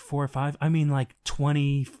lot? Like 4 or 5? I mean like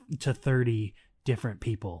 20 to 30 different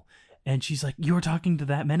people. And she's like, you were talking to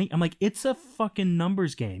that many? I'm like, it's a fucking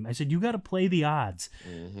numbers game. I said, you got to play the odds.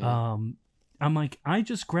 Mm-hmm. I'm like, I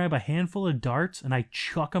just grab a handful of darts and I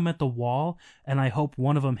chuck them at the wall and I hope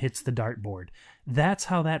one of them hits the dartboard. That's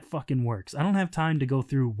how that fucking works. I don't have time to go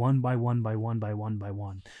through one by one by one by one by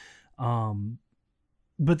one.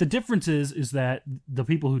 But the difference is that the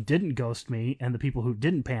people who didn't ghost me and the people who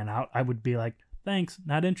didn't pan out, I would be like, thanks,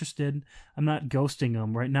 not interested. I'm not ghosting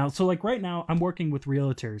them right now. So like right now, I'm working with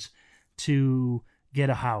realtors to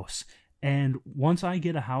get a house. And once I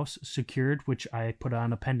get a house secured, which I put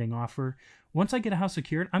on a pending offer, once I get a house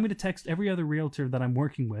secured, I'm going to text every other realtor that I'm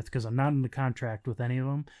working with, because I'm not in the contract with any of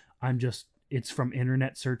them. It's from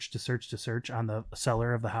internet search to search to search on the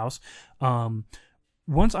seller of the house.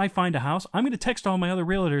 Once I find a house, I'm going to text all my other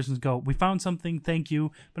realtors and go, we found something, thank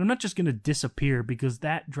you. But I'm not just going to disappear, because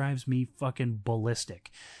that drives me fucking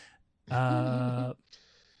ballistic. Well,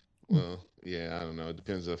 yeah, I don't know. It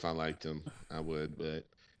depends if I liked them. I would, but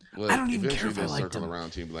I Well, don't even care eventually if I they'll liked circle him.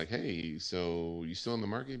 around to you and be like, "Hey, so you still in the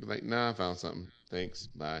market?" Be like, "Nah, I found something. Thanks,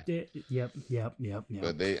 bye." Yep.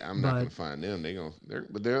 But I'm not But gonna find them.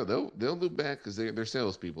 They'll loop back because they're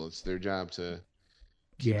salespeople. It's their job to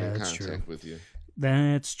keep yeah, in that's true. contact with you.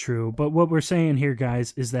 That's true. But what we're saying here,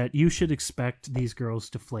 guys, is that you should expect these girls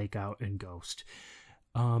to flake out and ghost.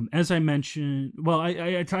 As I mentioned, well,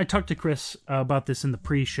 I talked to Chris about this in the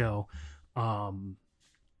pre-show. Um,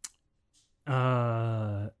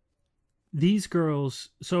 uh, these girls,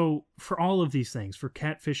 so for all of these things, for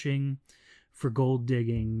catfishing, for gold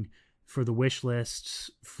digging, for the wish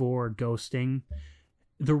lists, for ghosting,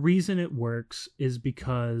 the reason it works is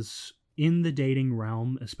because in the dating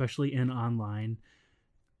realm, especially in online,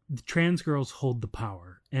 the trans girls hold the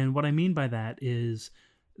power. And what I mean by that is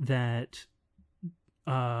that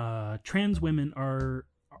trans women are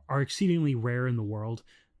exceedingly rare in the world.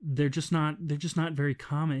 They're just not very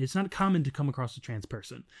common. It's not common to come across a trans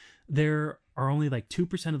person. There are only like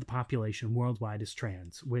 2% of the population worldwide is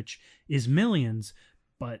trans, which is millions,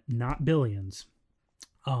 but not billions.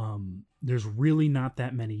 There's really not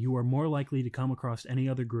that many. You are more likely to come across any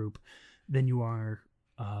other group than you are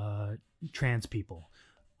trans people.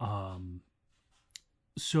 Um,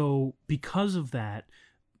 so because of that,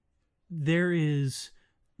 there's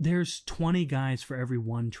 20 guys for every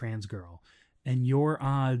one trans girl, and your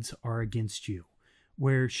odds are against you,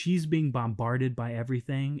 where she's being bombarded by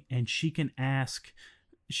everything, and she can ask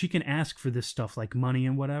for this stuff like money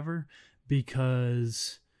and whatever,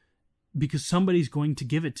 because somebody's going to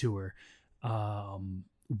give it to her.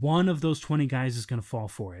 One of those 20 guys is going to fall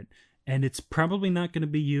for it, and it's probably not going to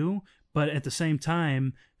be you, but at the same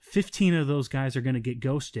time 15 of those guys are going to get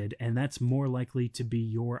ghosted, and that's more likely to be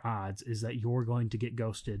your odds, is that you're going to get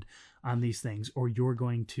ghosted on these things, or you're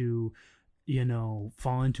going to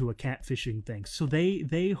fall into a catfishing thing. So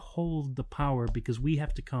they hold the power because we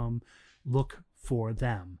have to come look for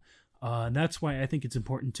them. That's why I think it's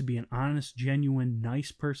important to be an honest, genuine,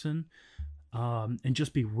 nice person, and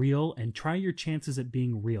just be real and try your chances at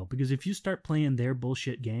being real. Because if you start playing their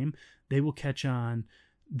bullshit game, they will catch on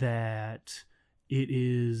that it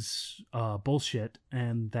is bullshit,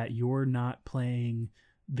 and that you're not playing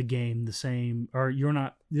the game the same, or you're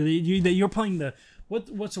playing the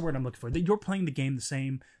what's the word I'm looking for? That you're playing the game the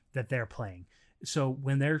same that they're playing. So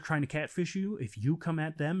when they're trying to catfish you, if you come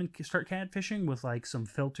at them and start catfishing with like some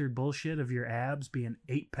filtered bullshit of your abs being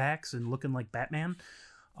 8 packs and looking like Batman,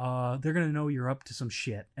 they're gonna know you're up to some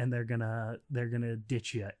shit, and they're gonna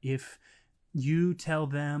ditch you. If you tell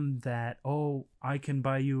them that, oh, I can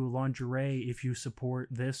buy you lingerie if you support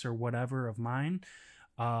this or whatever of mine,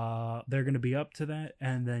 they're going to be up to that,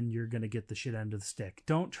 and then you're going to get the shit end of the stick.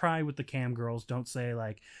 Don't try with the cam girls. Don't say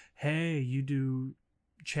like, hey, you do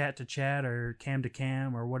chat to chat or cam to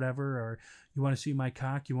cam or whatever, or you want to see my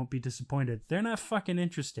cock, you won't be disappointed. They're not fucking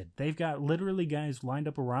interested. They've got literally guys lined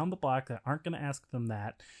up around the block that aren't going to ask them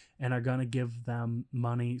that and are going to give them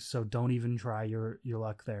money, so don't even try your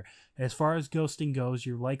luck there. As far as ghosting goes,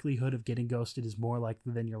 your likelihood of getting ghosted is more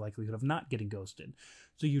likely than your likelihood of not getting ghosted.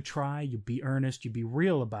 So you try, you be earnest, you be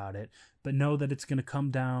real about it, but know that it's going to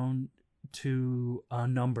come down to a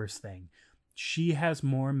numbers thing. She has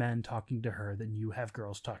more men talking to her than you have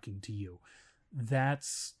girls talking to you.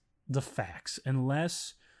 That's the facts.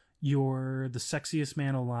 Unless you're the sexiest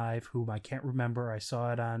man alive, whom I can't remember. I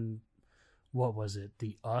saw it on, what was it,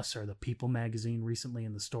 the Us or the People magazine recently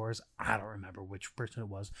in the stores. I don't remember which person it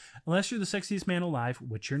was. Unless you're the sexiest man alive,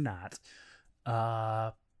 which you're not,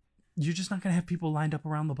 you're just not going to have people lined up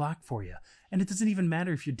around the block for you. And it doesn't even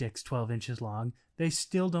matter if your dick's 12 inches long. They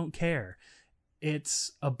still don't care.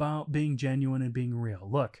 It's about being genuine and being real.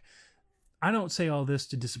 Look, I don't say all this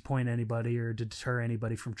to disappoint anybody or to deter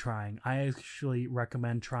anybody from trying. I actually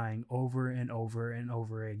recommend trying over and over and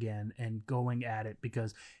over again and going at it,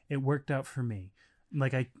 because it worked out for me.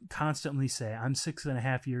 Like I constantly say, I'm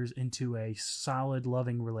 6.5 years into a solid,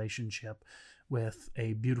 loving relationship with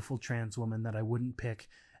a beautiful trans woman that I wouldn't pick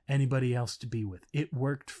anybody else to be with. It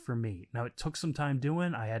worked for me. Now, it took some time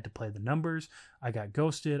doing. I had to play the numbers. I got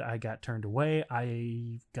ghosted. I got turned away.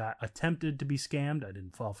 I got attempted to be scammed. I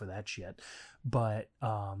didn't fall for that shit. But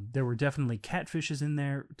there were definitely catfishes in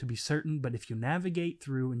there, to be certain. But if you navigate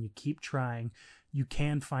through and you keep trying, you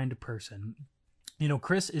can find a person.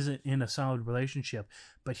 Chris isn't in a solid relationship,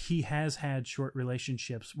 but he has had short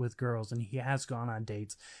relationships with girls, and he has gone on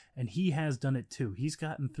dates, and he has done it too. He's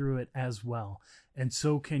gotten through it as well. And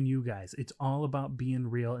so can you guys. It's all about being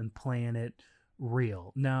real and playing it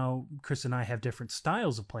real. Now, Chris and I have different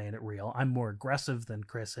styles of playing it real. I'm more aggressive than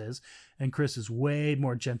Chris is, and Chris is way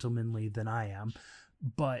more gentlemanly than I am.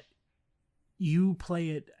 But you play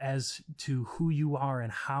it as to who you are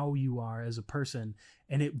and how you are as a person,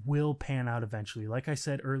 and it will pan out eventually. Like I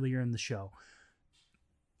said earlier in the show,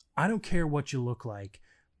 I don't care what you look like.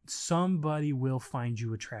 Somebody will find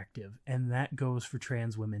you attractive, and that goes for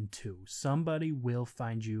trans women too. Somebody will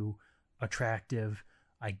find you attractive.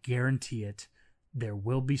 I guarantee it. There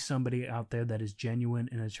will be somebody out there that is genuine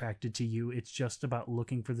and attracted to you. It's just about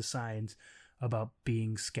looking for the signs about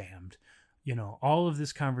being scammed. You know, all of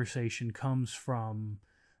this conversation comes from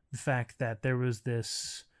the fact that there was that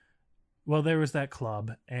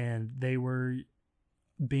club, and they were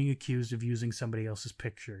being accused of using somebody else's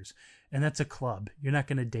pictures. And that's a club. You're not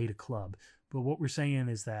going to date a club. But what we're saying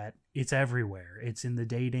is that it's everywhere. It's in the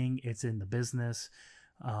dating. It's in the business.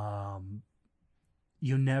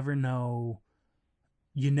 You never know.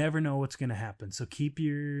 You never know what's going to happen. So keep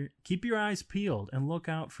your eyes peeled and look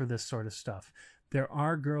out for this sort of stuff. There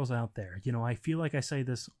are girls out there. You know, I feel like I say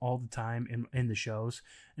this all the time in the shows,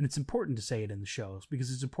 and it's important to say it in the shows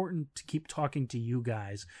because it's important to keep talking to you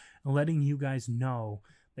guys and letting you guys know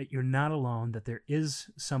that you're not alone, that there is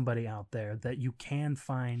somebody out there, that you can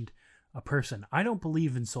find a person. I don't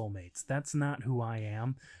believe in soulmates. That's not who I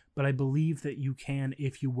am, but I believe that you can,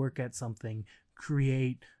 if you work at something,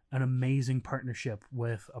 create an amazing partnership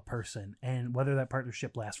with a person. And whether that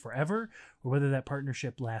partnership lasts forever or whether that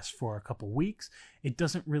partnership lasts for a couple weeks, it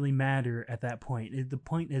doesn't really matter at that point. The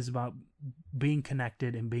point is about being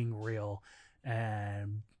connected and being real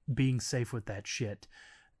and being safe with that shit.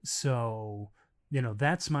 So,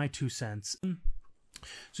 that's my 2 cents.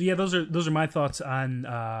 So yeah, those are my thoughts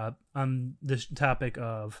on this topic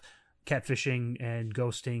of catfishing and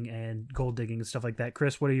ghosting and gold digging and stuff like that.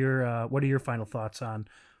 Chris, what are your final thoughts on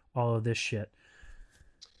all of this shit?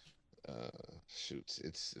 Shoots,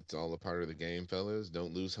 it's all a part of the game, fellas.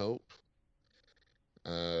 Don't lose hope.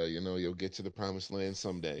 You'll get to the promised land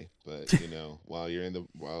someday, but while you're in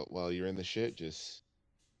the shit, just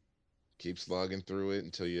keep slogging through it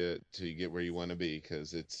until you get where you want to be,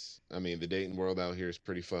 because the dating world out here is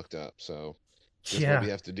pretty fucked up. So just what we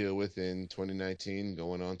have to deal with in 2019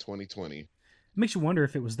 going on 2020. It makes you wonder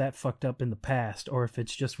if it was that fucked up in the past, or if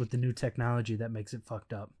it's just with the new technology that makes it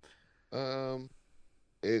fucked up.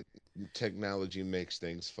 Technology makes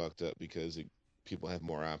things fucked up because people have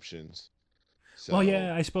more options. So, well,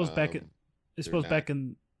 yeah, I suppose back in.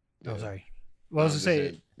 Oh, sorry. Well, I was gonna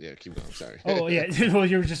say. Yeah, keep going. Sorry. Oh yeah. Well,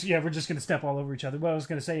 we're just gonna step all over each other. What I was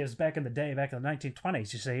gonna say is back in the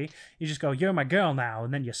 1920s. You see, you just go, "You're my girl now,"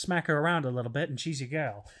 and then you smack her around a little bit, and she's your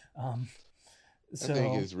girl. So, I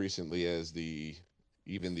think as recently as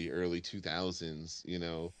even the early 2000s,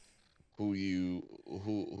 who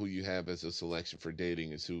you have as a selection for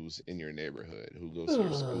dating is who's in your neighborhood, who goes to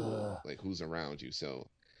your school, like who's around you. So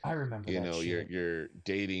I remember that shit. your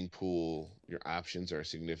dating pool, your options are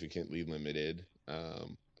significantly limited.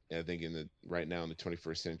 I think right now in the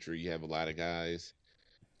 21st century, you have a lot of guys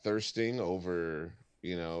thirsting over,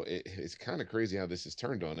 it's kind of crazy how this has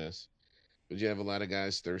turned on us, but you have a lot of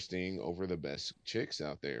guys thirsting over the best chicks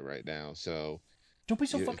out there right now. So don't be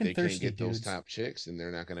so fucking if they thirsty, can't get dudes. those top chicks, and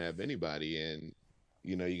they're not going to have anybody. And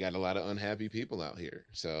you got a lot of unhappy people out here.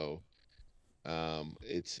 So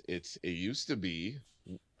it used to be,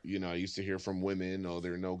 I used to hear from women, oh,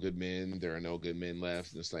 there are no good men, there are no good men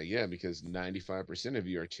left. And it's like, yeah, because 95% of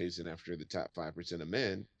you are chasing after the top 5% of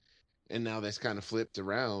men. And now that's kind of flipped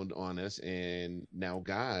around on us, and now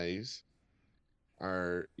guys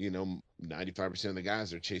are, 95% of the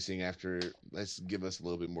guys are chasing after, let's give us a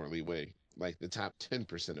little bit more leeway, like the top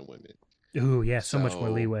 10% of women. Ooh, yeah, so much more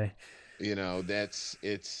leeway. I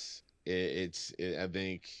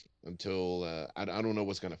think until I don't know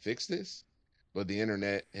what's going to fix this, but the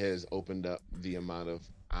internet has opened up the amount of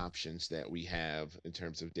options that we have in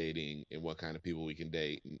terms of dating and what kind of people we can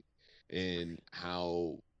date, and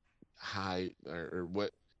how high or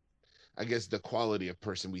what, I guess, the quality of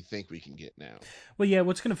person we think we can get now. Well, yeah,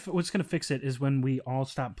 what's gonna fix it is when we all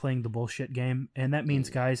stop playing the bullshit game, and that means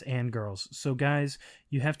guys and girls. So, guys,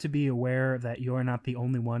 you have to be aware that you're not the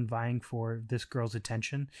only one vying for this girl's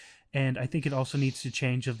attention, and I think it also needs to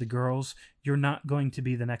change. Of the girls, you're not going to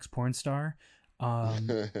be the next porn star,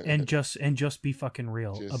 and just be fucking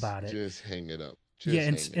real about it. Just hang it up.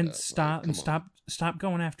 Stop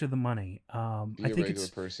going after the money. Be a regular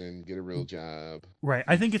person, get a real job. Right.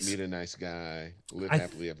 I think it's meet a nice guy, live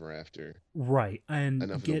happily ever after. Right. And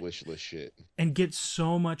enough of the wish list shit. And get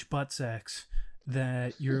so much butt sex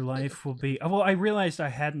that your life will be. Well, I realized I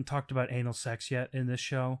hadn't talked about anal sex yet in this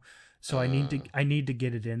show, so I need to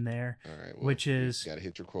get it in there. All right. Well, which is got to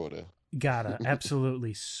hit your quota. Gotta,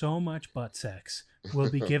 absolutely. So much butt sex will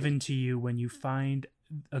be given to you when you find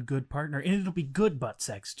a good partner, and it'll be good butt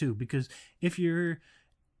sex too, because if you're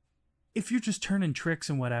just turning tricks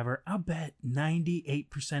and whatever, I'll bet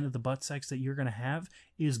 98% of the butt sex that you're gonna have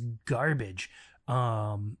is garbage.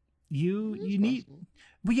 You It's need, possible.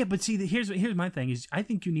 but yeah, but see, here's my thing is I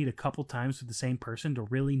think you need a couple times with the same person to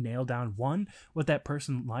really nail down, one, what that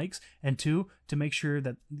person likes, and two, to make sure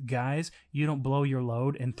that, guys, you don't blow your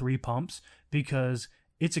load in 3 pumps, because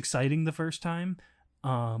it's exciting the first time,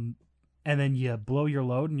 um, and then you blow your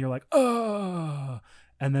load and you're like, oh,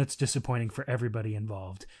 and that's disappointing for everybody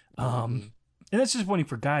involved. Hmm. And that's disappointing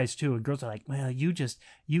for guys too. And girls are like, well, you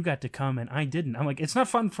got to come and I didn't. I'm like, it's not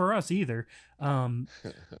fun for us either. Um,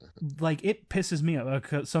 like, it pisses me off.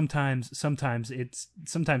 Sometimes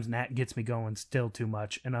Nat gets me going still too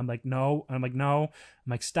much, and I'm like, no. I'm like, no. I'm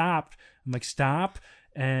like, stop. I'm like, stop.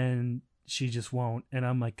 And she just won't. And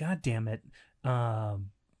I'm like, God damn it.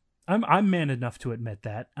 I'm man enough to admit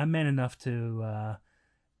that. I'm man enough to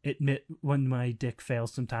admit when my dick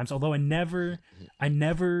fails sometimes. Although I never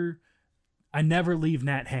leave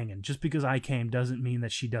Nat hanging. Just because I came doesn't mean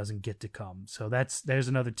that she doesn't get to come. So there's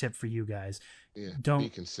another tip for you guys. Yeah, be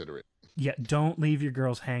Don't considerate. don't leave your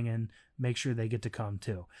girls hanging. Make sure they get to come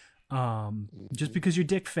too. Just Hmm. because your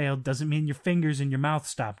dick failed doesn't mean your fingers in your mouth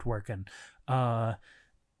stopped working. But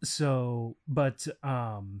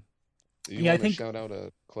Do you yeah, I want to think shout out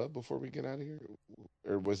a club before we get out of here,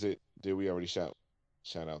 or was it? Did we already shout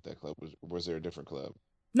out that club? Was there a different club?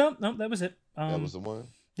 no, that was it. That was the one.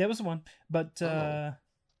 That was the one. But Oh,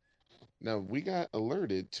 now we got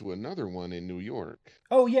alerted to another one in New York.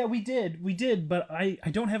 oh yeah, we did, but I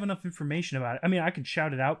don't have enough information about it. I mean, I could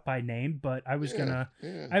shout it out by name, but Yeah,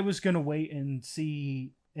 yeah. I was gonna wait and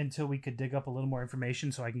see until we could dig up a little more information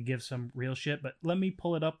so I can give some real shit. But let me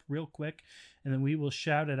pull it up real quick, and then we will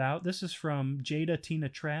shout it out. This is from Jada Tina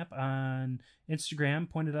Trap on Instagram.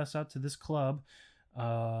 Pointed us out to this club.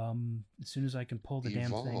 As soon as I can pull the damn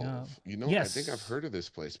thing up. Evolve. I think I've Yes, heard of this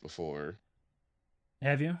place before.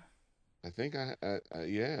 have you? I think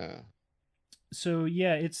yeah. So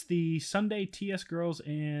yeah, it's the Sunday TS Girls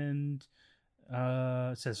and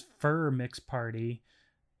it says Fur Mix Party.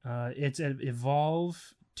 It's at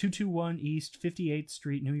Evolve 221 East 58th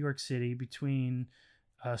Street, New York City, between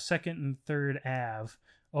 2nd and 3rd Ave.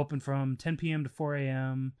 Open from 10 p.m. to 4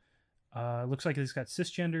 a.m. Looks like it's got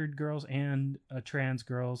cisgendered girls and trans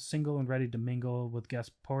girls, single and ready to mingle with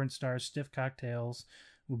guest porn stars. Stiff cocktails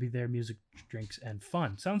will be there, music, drinks, and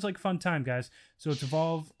fun. Sounds like a fun time, guys. So it's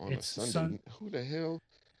Evolve. On a It's Sunday. Who the hell?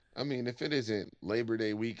 I mean, if it isn't Labor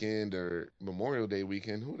Day weekend or Memorial Day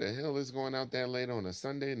weekend, who the hell is going out that late on a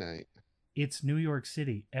Sunday night? it's New York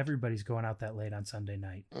City. Everybody's going out that late on Sunday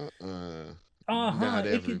night. Uh-uh. Uh huh. Not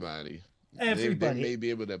It could everybody. They everybody. may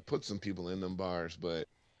be able to put some people in them bars, but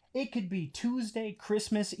It could be Tuesday,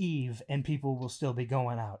 Christmas Eve, and people will still be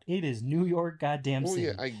going out. It is New York, goddamn well,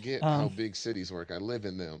 yeah, city. I get how Um, big cities work. I live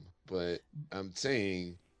in them, but I'm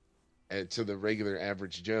saying to the regular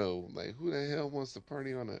average Joe, like, who the hell wants to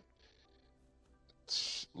party on a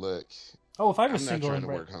look? oh, I'm not trying to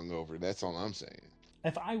work hungover. That's all I'm saying.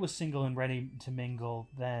 if I was single and ready to mingle,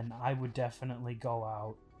 then I would definitely go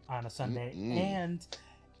out on a Sunday. Mm-mm. And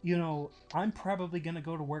I'm probably gonna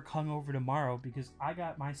go to work hungover tomorrow because I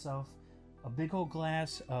got myself a big old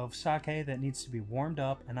glass of sake that needs to be warmed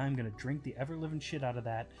up, and I'm gonna drink the ever living shit out of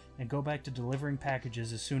that and go back to delivering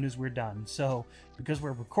packages as soon as we're done. So, because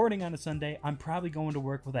we're recording on a Sunday, I'm probably going to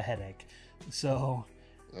work with a headache. So,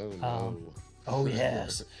 Oh um, no. oh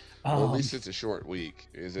yes, Well, at um, least it's a short week.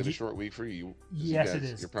 Is it a short week for you? Because you yes, it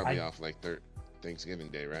guys, is. you're probably off like Thanksgiving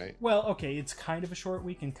Day, right? Well, okay, it's kind of a short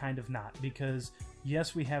week and kind of not, because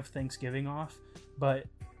yes, we have Thanksgiving off, but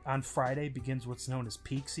on Friday begins what's known as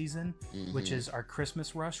peak season, which Mm-hmm. is our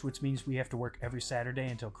Christmas rush, which means we have to work every Saturday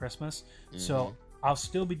until Christmas. Mm-hmm. So I'll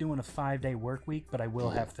still be doing a 5-day work week, but I will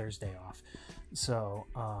have Thursday off. So,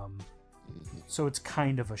 Mm-hmm. so it's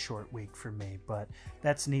kind of a short week for me, but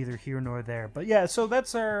that's neither here nor there. But yeah, so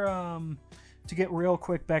that's our to get real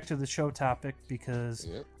quick back to the show topic, because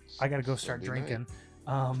Yep. I got to go start Sunday night. drinking.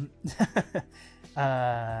 Um,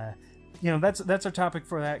 uh, that's our topic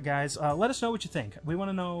for that, guys. Let us know what you think. We want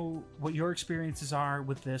to know what your experiences are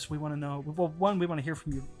with this. We want to know. Well, one, we want to hear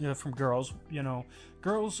from you, from girls.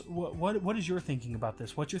 Girls, what is your thinking about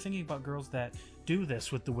this? What you're thinking about girls that do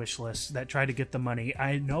this with the wish list, that try to get the money?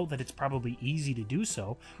 I know that it's probably easy to do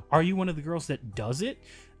so. Are you one of the girls that does it?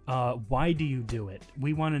 Why do you do it?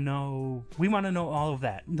 We want to know. We want to know all of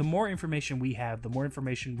that. The more information we have, the more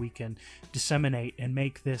information we can disseminate and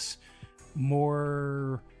make this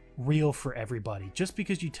more real for everybody. Just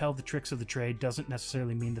because you tell the tricks of the trade doesn't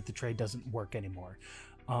necessarily mean that the trade doesn't work anymore.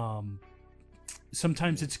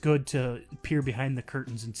 Sometimes it's good to peer behind the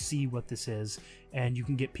curtains and see what this is, and you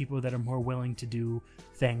can get people that are more willing to do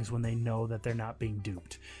things when they know that they're not being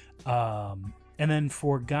duped. And then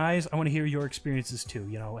for guys, I want to hear your experiences too.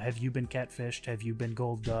 You know, have you been catfished? Have you been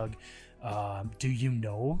gold dug? Do you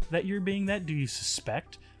know that you're being that? Do you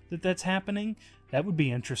suspect that that's happening? That would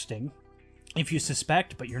be interesting. If you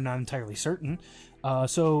suspect, but you're not entirely certain.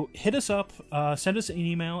 So hit us up. Send us an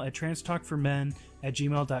email at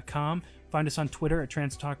transtalkformen@gmail.com. Find us on Twitter at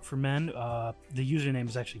transtalkformen. The username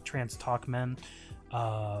is actually transtalkmen.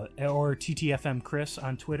 Or TTFM Chris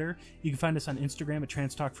on Twitter. You can find us on Instagram at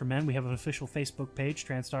Trans Talk for Men. We have an official Facebook page,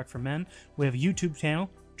 Trans Talk for Men. We have a YouTube channel,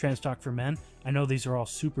 Trans Talk for Men. I know these are all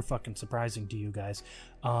super fucking surprising to you guys.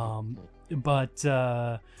 But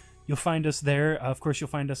you'll find us there. Of course, you'll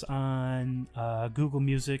find us on Google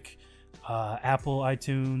Music, Apple,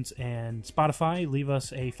 iTunes, and Spotify. Leave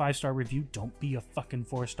us a 5-star review. Don't be a fucking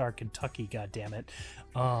 4-star Kentucky, goddammit.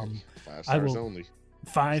 5 stars only.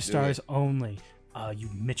 5 stars only. You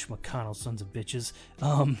Mitch McConnell sons of bitches.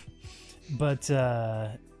 But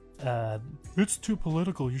it's too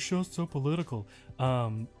political. Your show's so political.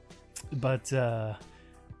 But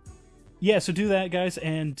yeah, so do that, guys.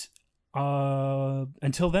 And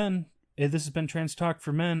until then, this has been Trans Talk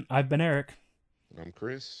for Men. I've been Eric. I'm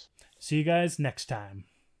Chris. See you guys next time.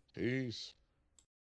 Peace.